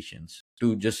that patience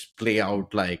to just play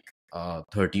out like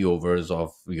 30 overs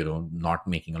of not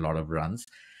making a lot of runs.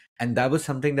 And that was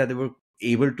something that they were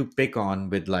able to pick on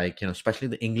with, like, especially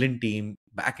the England team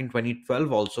back in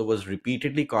 2012 also was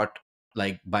repeatedly caught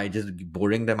like by just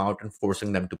boring them out and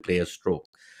forcing them to play a stroke.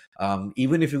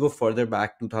 Even if you go further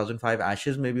back, 2005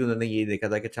 Ashes में भी उन्होंने ये देखा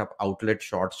था कि अच्छा आप outlet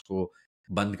shots को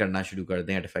बंद करना शुरू कर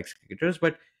दें at affects cricketers.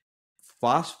 But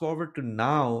fast forward to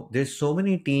now, there's so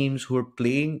many teams who are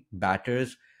playing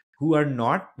batters who are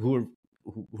not who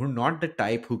are not the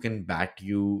type who can bat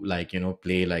you, like,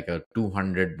 play like a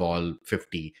 200 ball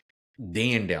 50 day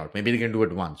in day out. Maybe they can do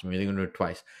it once, maybe they can do it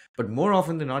twice, but more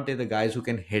often than not, they're the guys who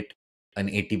can hit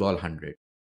an 80 ball 100.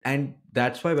 And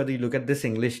that's why whether you look at this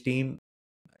English team,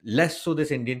 less so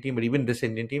this Indian team, but even this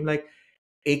Indian team, like,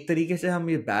 एक तरीके से हम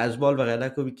ये baseball वगैरह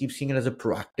को we keep seeing it as a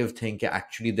proactive thing कि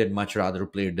actually they'd much rather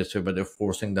play it this way, but they're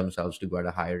forcing themselves to go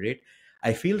at a higher rate.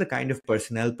 I feel the kind of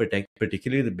personnel,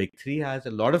 particularly the big three, has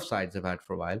a lot of sides have had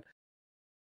for a while.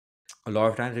 A lot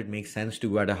of times it makes sense to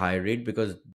go at a higher rate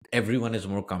because everyone is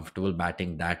more comfortable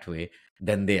batting that way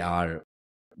than they are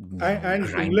and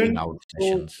grinding out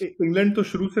sessions. England तो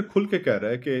शुरू से खुल के कह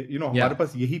रहा है कि हमारे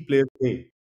पास यही प्लेयर थे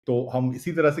तो हम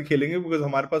इसी तरह से खेलेंगे, बिकॉज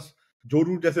हमारे पास जो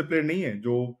रूट जैसे प्लेयर नहीं है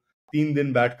जो 3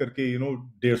 दिन बैट करके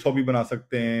 150 भी बना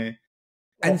सकते हैं,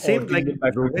 And और same 3 like दिन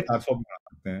बैट करके Rohit. 400 भी बना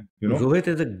सकते हैं. Rohit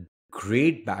is a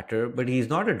great batter, but he's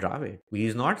not a Dravid.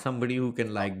 He's not somebody who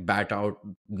can like bat out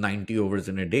 90 overs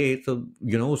in a day. So,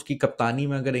 उसकी कप्तानी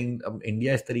में अगर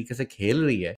इंडिया इस तरीके से खेल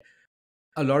रही है,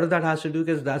 a lot of that has to do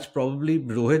because that's probably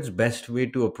Rohit's best way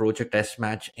to approach a test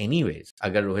match anyways.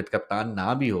 Agar Rohit kaptan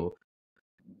na bhi ho,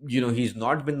 he's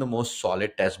not been the most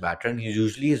solid test batter, and he's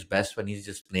usually his best when he's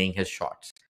just playing his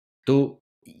shots. So,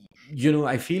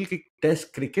 I feel कि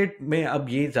test cricket में अब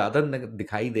ये ज्यादा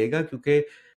दिखाई देगा क्योंकि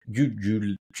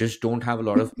you just don't have a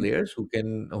lot of players who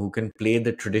can play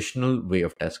the traditional way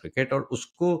of test cricket, और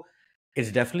उसको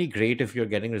it's definitely great if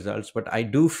you're getting results, but I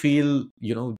do feel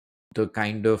the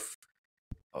kind of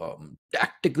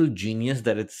tactical genius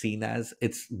that it's seen as,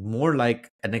 it's more like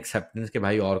an acceptance कि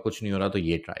भाई और कुछ नहीं हो रहा तो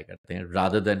ये try करते हैं,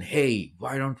 rather than hey,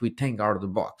 why don't we think out of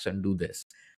the box and do this,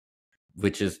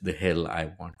 which is the hill I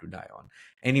want to die on.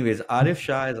 Anyways, Arif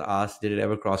Shah has asked, did it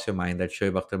ever cross your mind that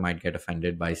Shoaib Akhtar might get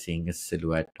offended by seeing his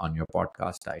silhouette on your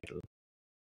podcast title?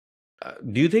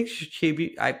 Do you think Shaibi,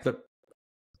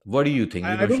 what do you think?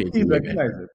 I don't think he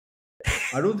recognize it.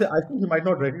 I think he might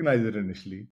not recognize it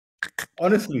initially.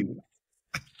 Honestly.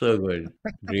 So good.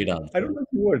 Great answer. I don't think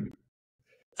he would.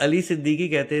 Ali Siddiqui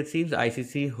कहते, it seems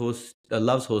ICC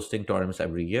loves hosting tournaments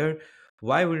every year.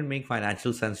 Why would it make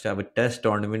financial sense to have a test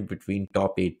tournament between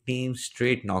top 8 teams,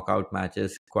 straight knockout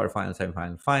matches, quarterfinal,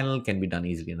 semifinal, final, can be done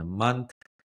easily in a month?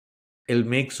 it'll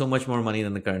make so much more money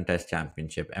than the current Test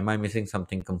Championship. Am I missing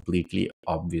something completely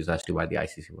obvious as to why the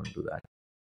ICC won't do that?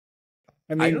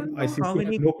 I I mean, don't know how ICC has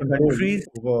many no control countries.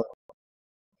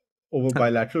 over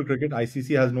bilateral cricket.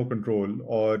 ICC has no control.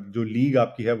 और जो league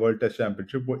आपकी है World Test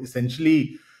Championship, वो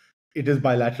essentially it is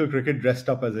bilateral cricket dressed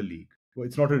up as a league.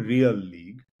 It's not a real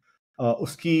league.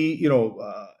 Uski,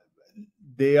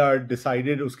 they are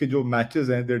decided, uske jo matches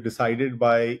hain, they're decided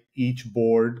by each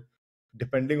board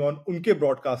depending on उनके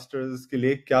broadcasters के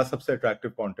लिए क्या सबसे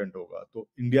attractive content होगा. तो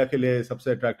India के लिए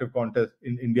सबसे attractive content,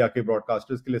 इंडिया के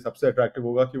broadcasters के लिए सबसे attractive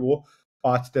होगा कि वो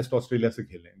 5 टेस्ट ऑस्ट्रेलिया से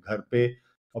खेलें घर पे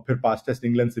और फिर 5 टेस्ट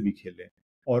इंग्लैंड से भी खेलें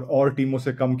और टीमों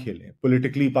से कम खेलें,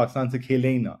 politically पाकिस्तान से खेलें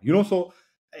ही ना. So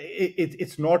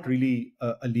it's not really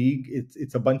a league.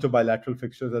 It's a bunch of bilateral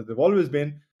fixtures as they've always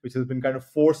been, which has been kind of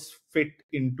force fit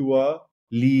into a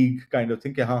league kind of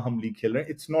thing. कि हाँ हम league खेल रहे हैं.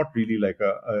 It's not really like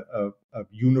a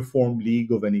uniform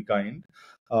league of any kind.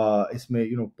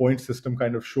 इसमें point system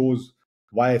kind of shows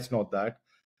why it's not that.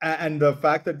 And the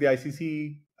fact that the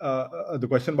ICC, the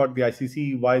question about the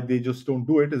ICC, why they just don't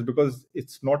do it is because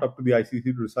it's not up to the ICC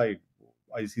to decide.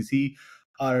 ICC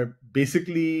are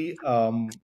basically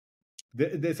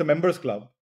there's a members club.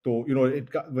 So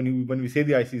when we say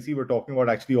the ICC, we're talking about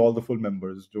actually all the full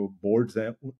members. जो boards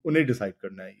हैं उन्हें decide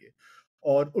करना है ये.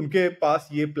 और उनके पास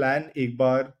ये plan एक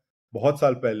बार बहुत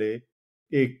साल पहले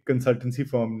एक consultancy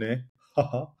firm ने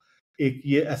एक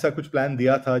ये ऐसा कुछ plan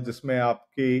दिया था जिसमें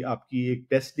आपकी एक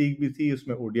टेस्ट लीग भी थी,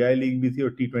 उसमें ODI लीग भी थी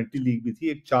और T20 लीग भी थी,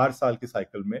 एक 4 साल के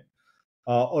साइकिल में.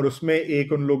 और उसमें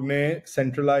एक उन लोग ने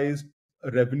centralized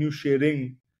revenue sharing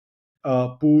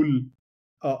pool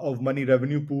of money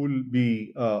revenue pool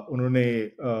भी उन्होंने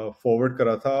फॉरवर्ड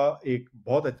करा था. एक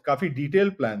काफी डिटेल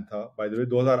प्लान था, बाय द वे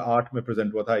 2008 में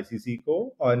प्रेजेंट हुआ था आईसीसी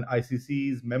को, और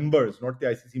आईसीसी's members, not the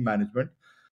ICC management,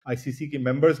 ICC के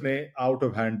मेंबर्स ने आउट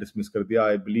ऑफ हैंड डिसमिस कर दिया.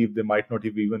 I believe they might not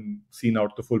have even seen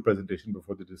out the full presentation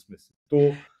before the dismiss.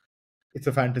 तो it's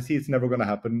a fantasy. It's never going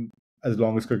to happen as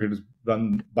long as cricket is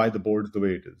run by the boards the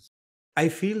way it is. I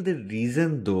feel the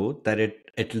reason though that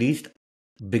it at least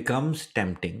becomes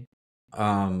tempting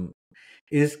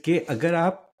is कि अगर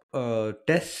आप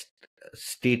test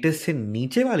status से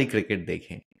नीचे वाली cricket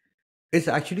देखें, it's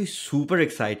actually super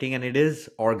exciting and it is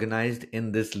organized in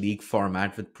this league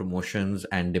format with promotions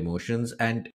and demotions.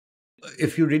 And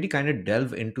if you really kind of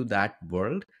delve into that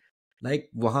world, like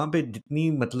वहाँ पे जितनी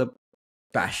मतलब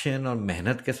पैशन और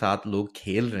मेहनत के साथ लोग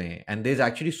खेल रहे हैं, and there's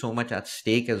actually so much at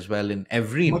stake as well in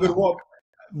every मगर encounter.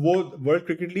 वो वर्ल्ड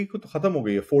क्रिकेट लीग तो खत्म हो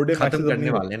गई है. 4 डे खत्म मैचेस अब करने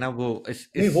नहीं वाले ना वो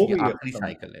नहीं इस हो ये गई है आखिरी खत्म.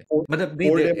 साइकिल है. मतलब नहीं,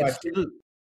 4 day it's matches. still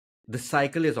the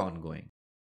cycle is ongoing.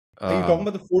 Are you talking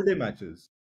about the 4 day matches?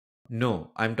 No,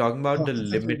 I'm talking about हाँ, the सच में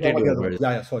limited समझ गया. overs.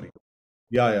 या सॉरी.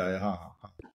 या हाँ हाँ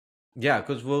हाँ. या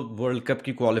बिकॉज वो वर्ल्ड कप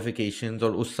की क्वालिफिकेशंस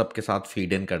और उस सब के साथ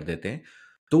फीड इन कर देते हैं,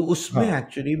 तो उसमें हाँ.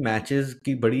 एक्चुअली मैचेस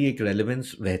की बड़ी एक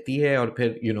रेलेवेंस रहती है. और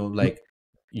फिर like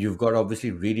you've got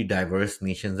obviously really diverse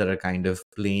nations that are kind of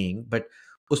playing, but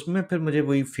उसमें फिर मुझे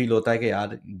वही फील होता है कि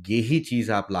यार यही चीज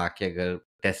आप ला के अगर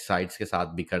टेस्ट साइड्स के साथ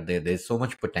भी कर दे, there is so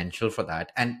much potential for that.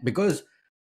 And because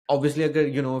obviously agar,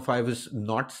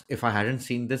 if I hadn't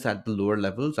seen this at the lower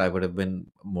levels, I would have been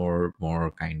more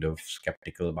kind of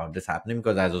skeptical about this happening,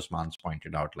 because as Usman's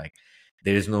pointed out, like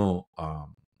there is no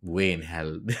way in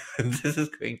hell this is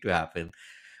going to happen.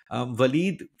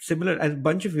 Waleed, similar, and a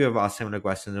bunch of you have asked similar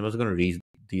questions. I was going to read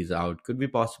these out. Could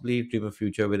we possibly dream a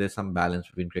future where there's some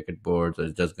balance between cricket boards, or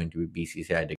it's just going to be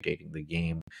BCCI dictating the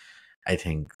game? I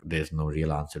think there's no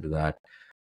real answer to that.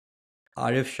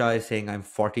 Arif Shah is saying, I'm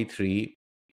 43.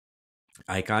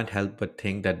 I can't help but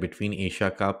think that between Asia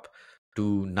Cup to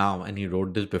now, and he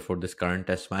wrote this before this current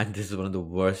test match, this is one of the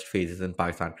worst phases in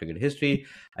Pakistan cricket history.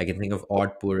 I can think of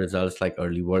odd, poor results like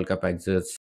early World Cup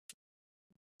exits,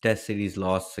 Test series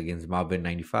loss against Zimbabwe in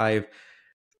 95,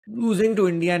 losing to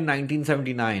India in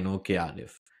 1979. Okay,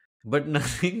 Arif. But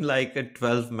nothing like a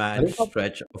 12-match अरे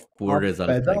stretch of poor आप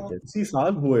results पैदा like this. इसी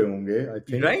साल हुए होंगे, I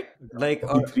think. Right? Like,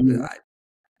 43.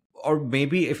 or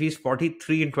maybe if he's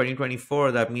 43 in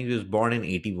 2024, that means he was born in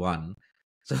 81.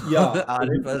 So Yeah.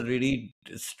 Arif was really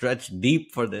stretched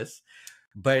deep for this.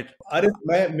 But अरे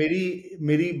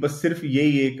मेरी बस सिर्फ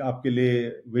यही एक आपके लिए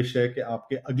विश है कि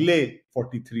आपके अगले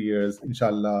 43 इयर्स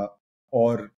इंशाल्लाह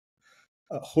और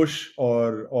खुश और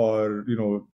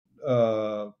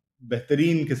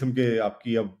बेहतरीन किस्म के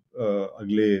आपकी अब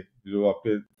अगले जो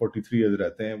आपके 43 इयर्स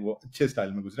रहते हैं वो अच्छे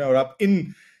स्टाइल में गुजरे, और आप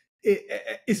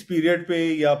इस पीरियड पे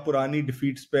या पुरानी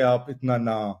डिफीट्स पे आप इतना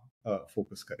ना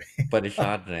फोकस करें.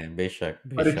 परेशान रहे, बेशक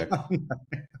बेशक.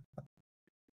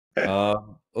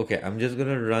 परेशान. Okay, I'm just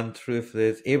gonna run through if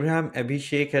this. Abraham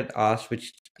Abhishek had asked,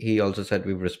 which he also said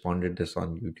we've responded this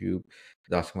on YouTube.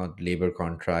 He's asking about labor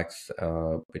contracts,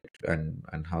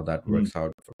 and how that Hmm. works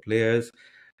out for players.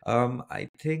 I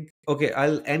think okay.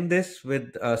 I'll end this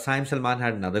with Saim Salman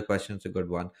had another question. It's a good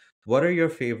one. What are your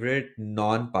favorite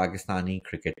non-Pakistani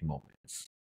cricket moments?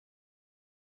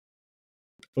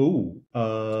 Oh,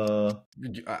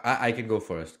 I can go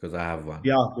first because I have one.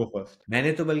 yeah, go first.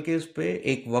 मैंने तो बल्कि उस पे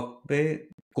एक वक्त पे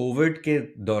Covid के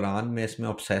दौरान मैं इसमें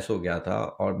ऑब्सेस हो गया था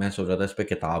और मैं सोच रहा था इस पे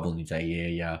किताब होनी चाहिए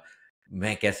या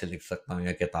मैं कैसे लिख सकता हूँ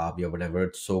या किताब या whatever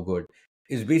it's so good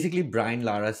is basically Brian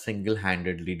Lara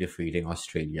single-handedly defeating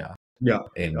Australia Yeah,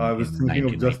 I was in thinking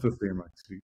of just 1990. the same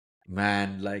actually.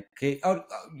 Man like और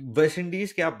वेस्ट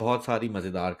इंडीज के आप बहुत सारी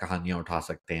मजेदार कहानियां उठा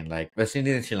सकते हैं like West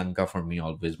Indies and Sri Lanka for me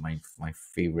always my my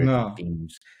favourite No,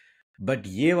 teams but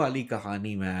ये वाली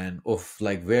कहानी man of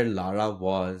like where Lara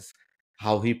was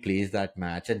how he plays that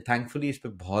match and thankfully इस पे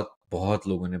बहुत बहुत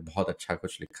लोगों ने बहुत अच्छा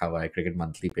कुछ लिखा हुआ है क्रिकेट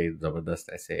मंथली पे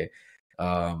जबरदस्त ऐसे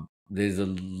there is a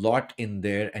lot in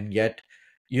their and yet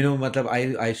matlab,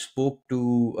 I spoke to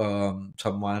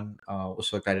someone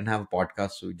उस वक्त I didn't have a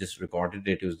podcast, so we just recorded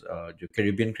it. It was जो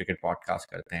Caribbean cricket podcast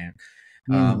करते हैं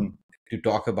um, hmm. to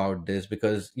talk about this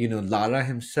because Lara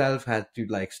himself had to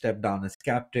like step down as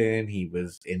captain. He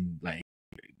was in like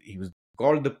he was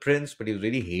called the prince, but he was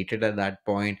really hated at that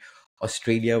point.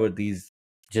 Australia were these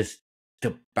just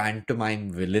the pantomime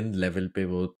villain level पे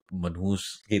वो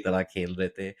मनहूस की तरह खेल रहे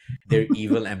थे. Their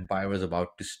evil empire was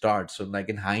about to start. So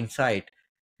like in hindsight,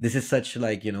 this is such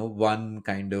like one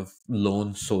kind of lone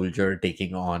soldier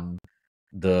taking on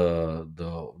the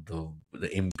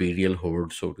imperial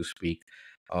horde, so to speak.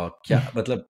 क्या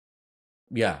मतलब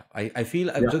yeah, I feel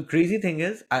Yeah, the crazy thing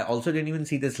is I also didn't even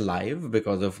see this live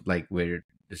because of like where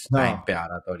this time no. pe aa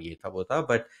raha tha aur ye tha wo tha.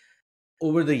 But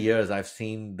over the years I've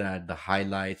seen that the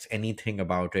highlights, anything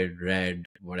about it, read,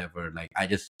 whatever. Like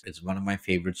it's one of my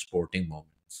favorite sporting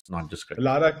moments, not just cricket.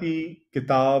 Lara की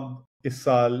किताब इस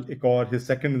साल एक और his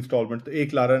second installment, तो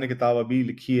एक Lara ने किताब अभी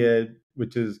लिखी है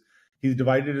which is he's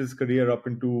divided his career up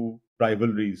into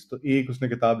rivalries. तो एक उसने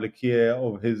किताब लिखी है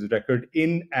of his record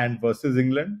in and versus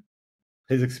England,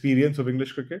 his experience of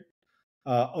English cricket.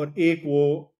 और एक वो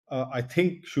I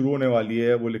think शुरू होने वाली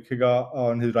है, वो लिखेगा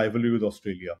on his rivalry with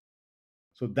Australia.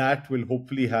 So that will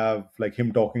hopefully have like him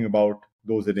talking about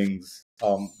those innings,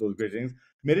 those great innings.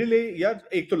 मेरे लिए यार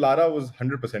एक तो Lara was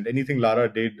 100%. Anything Lara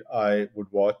did, I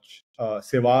would watch.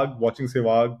 Sehwag, watching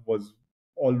Sehwag was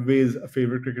always a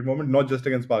favorite cricket moment. Not just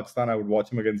against Pakistan, I would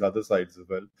watch him against other sides as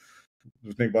well.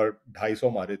 उसने एक बार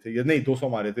 250 मारे थे या नहीं 200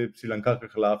 मारे थे श्रीलंका के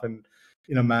खिलाफ and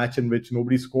in a match in which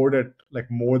nobody scored at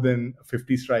like more than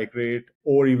 50 strike rate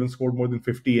or even scored more than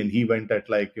 50 and he went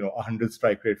at like 100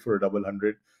 strike rate for a double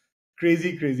hundred.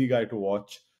 Crazy guy to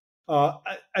watch.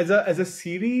 As a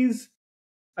series,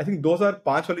 I think those are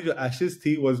पांच वाली जो Ashes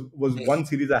थी was one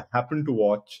series I happened to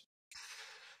watch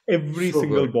every So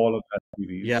single good. ball of that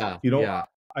series. Yeah, yeah.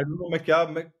 I don't know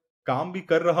मैं काम भी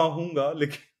कर रहा हूँगा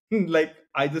लेकिन like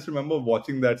I just remember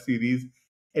watching that series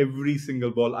every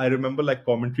single ball. I remember like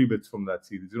commentary bits from that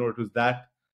series. It was that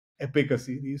epic a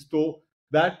series. So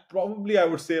that probably I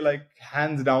would say like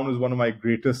hands down is one of my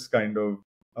greatest kind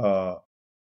of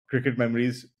cricket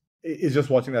memories is just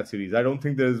watching that series. I don't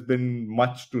think there's been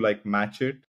much to like match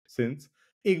it since.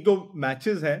 एक दो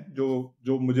matches हैं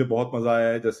जो मुझे बहुत मजा आया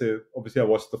है जैसे obviously I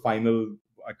watched the final.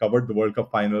 I covered the World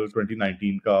Cup final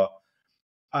 2019 का.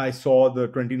 I saw the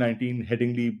 2019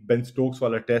 Headingley Ben Stokes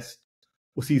वाला test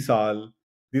उसी साल.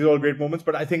 These are all great moments,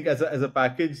 but I think as a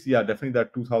package, yeah, definitely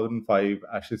that 2005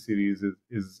 Ashes series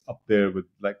is up there with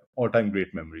like all-time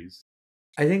great memories.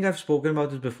 I think I've spoken about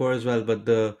this before as well, but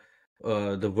the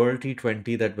World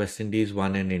T20 that West Indies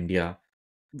won in India,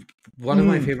 one of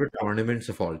my Mm. favorite tournaments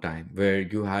of all time, where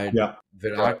you had Yeah, yeah,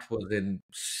 Virat was in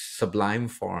sublime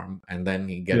form, and then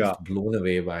he gets yeah. blown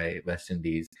away by West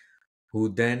Indies, who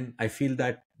then I feel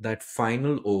that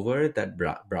final over that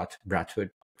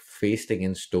Brathwaite faced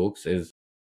against Stokes is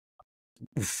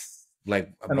like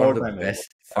An one of the all-time over.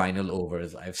 best final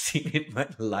overs I've seen in my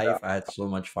Yeah. life. I had so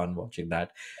much fun watching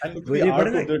that. And look at But the yeah, arc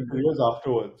of their careers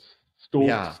afterwards.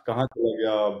 yeah. Stokes, kahan chala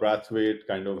gaya, Brathwaite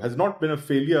kind of has not been a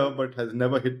failure, but has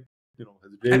never hit, has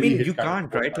I rarely mean, you hit kind of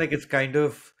can't, form. right? Like it's kind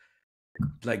of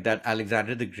like that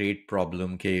Alexander the Great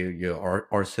problem, your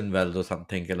Orson Welles or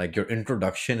something. Like your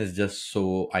introduction is just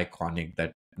so iconic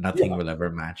that nothing Yeah, will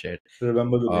ever match it.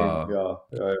 remember the name. Uh, Yeah,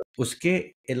 yeah, उसके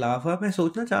अलावा मैं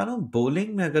सोचना चाह रहा हूँ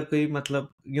bowling में अगर कोई मतलब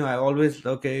I always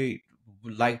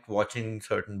liked watching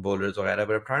certain bowlers or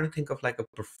whatever. I'm trying to think of like a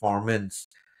performance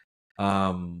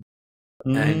um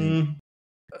yeah. and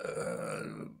uh,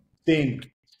 Same.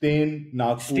 Stain, Stain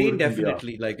Nagpur, India.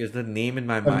 definitely like is the name in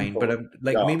my mind, but Confirmed. I'm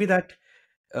like Yeah, maybe that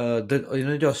the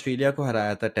जो Australia को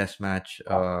हराया था test match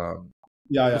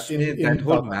yeah. उसमें that In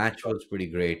whole South match Africa. was pretty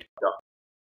great.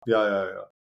 Yeah.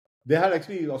 They had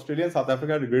actually Australia and South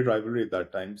Africa had a great rivalry at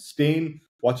that time. Stain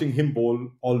watching him bowl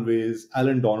always.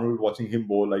 Alan Donald watching him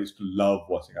bowl. I used to love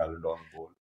watching Alan Donald bowl.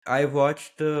 I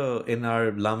watched in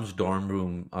our Lum's dorm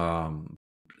room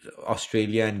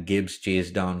Australia and Gibbs chase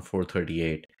down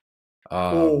 438.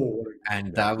 Oh,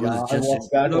 And that yeah, was I just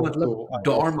watched that मतलब also. I watched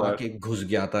dorm that. आके घुस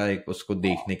गया था एक उसको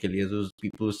देखने के लिए. So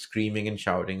people screaming and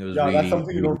shouting. It was Yeah, that's really,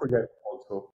 something you really, don't forget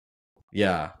also.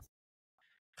 yeah.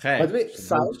 By the खैर, way,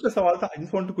 so Saim those, का सवाल था, I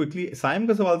just want to quickly, Saim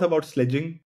का सवाल था about sledging.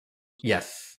 yes.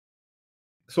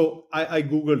 So I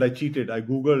Googled, I cheated. I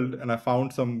Googled and I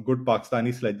found some good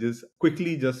Pakistani sledges.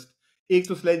 Quickly, just एक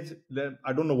तो sledge,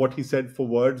 I don't know what he said for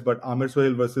words, but Amir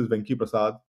Sohail versus Venki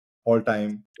Prasad, all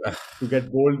time. To get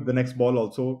gold, the next ball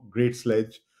also, great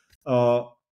sledge.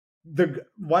 The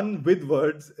one with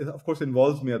words, of course,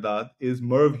 involves Miadad, is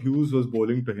Merv Hughes was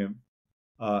bowling to him.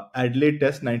 Adelaide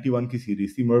Test 91 की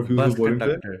series थी, Merv Hughes was Bus bowling to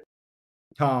him. conductor.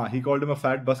 हाँ, he called him a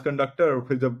fat bus conductor. और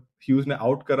फिर जब Hughes ने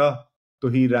out करा, तो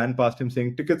he ran past him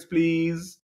saying, tickets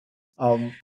please.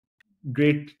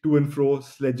 Great to and fro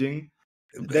sledging.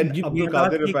 Then Abdul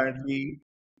my dad Qadir की apparently,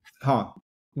 हाँ,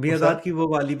 what's my dad that? की वो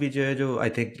वाली भी जो है जो आई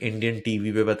थिंक इंडियन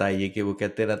टीवी पे बताइए कि वो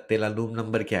कहते तेरा तेरा रूम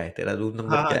नंबर क्या है, तेरा रूम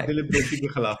नंबर क्या हाँ, है. दिलीप जोशी के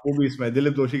खिलाफ, वो भी इसमें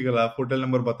दिलीप जोशी के खिलाफ होटल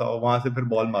नंबर बताओ, वहां से फिर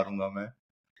बॉल मारूंगा मैं.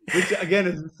 Which again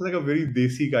is like a very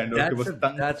desi kind of, कि बस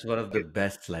तंग. That's one of the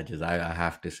best sledges I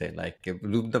have to say. Like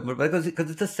loop number because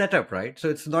it's a setup, right? So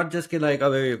it's not just like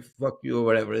oh fuck you or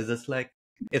whatever. It's just like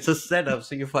it's a setup.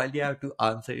 So you finally have to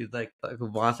answer. It's like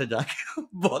वहां से जाके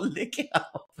ball लेके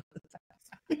आओ.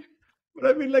 But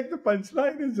I mean, like the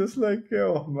punchline is just like,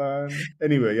 oh man.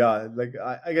 Anyway, yeah, like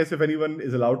I guess if anyone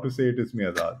is allowed to say it, it's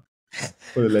Miazad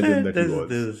for the legend that he was.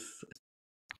 This.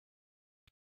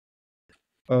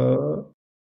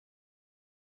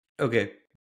 Okay.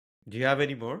 Do you have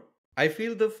any more? I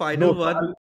feel the No,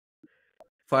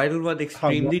 final one हाँ,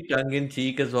 extremely tongue in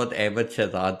cheek is what Ahmed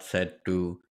Shahzad said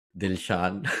to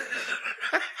Dilshan.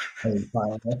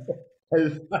 Hellfire.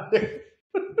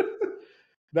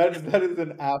 That is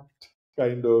an apt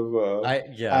kind of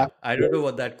apt. I don't know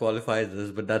what that qualifies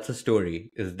as, but that's a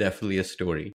story. It's definitely a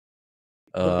story.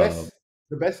 The Uh,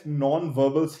 best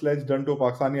non-verbal sledge done to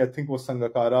Pakistani, I think, was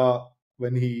Sangakkara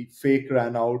when he fake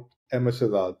ran out Ahmed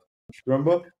Shahzad.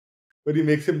 Remember? When he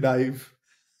makes him dive.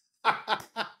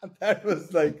 That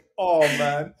was like, oh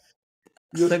man.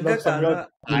 Just love Sangakkara, Sangha.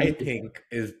 I think,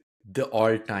 is the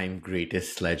all-time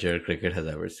greatest sledger cricket has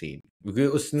ever seen. क्योंकि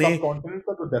उसने Subcontinent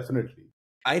का तो definitely.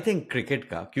 I think cricket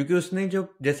का क्योंकि उसने जो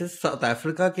जैसे south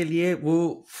Africa के लिए वो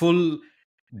फुल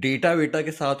डेटा वेटा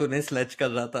के साथ उन्हें स्लेज कर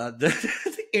रहा था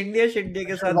इंडिया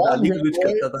के साथ Come on गाली here, गलौज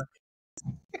boy. करता था.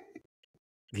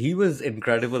 He was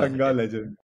incredible at Sangha it.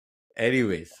 legend.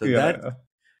 Anyway, so Yeah.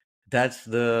 that's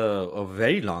a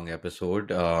very long episode.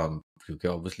 क्योंकि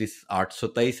obviously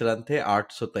 823 रन थे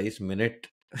 823 मिनट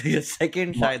ये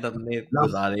सेकंड शायद हमने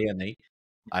गुजारे या नहीं.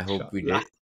 I hope we did.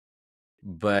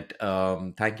 But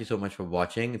thank you so much for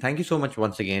watching. Thank you so much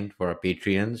once again for our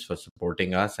Patreons for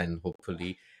supporting us, and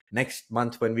hopefully next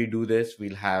month when we do this,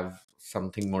 we'll have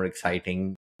something more exciting,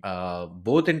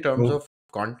 both in terms of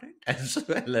content as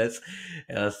well as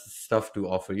stuff to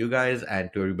offer you guys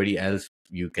and to everybody else.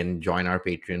 You can join our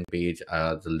Patreon page.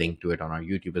 The link to it on our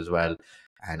YouTube as well.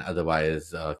 And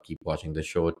otherwise, keep watching the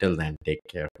show. Till then, take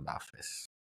care. Khudafis.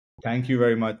 Thank you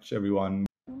very much, everyone.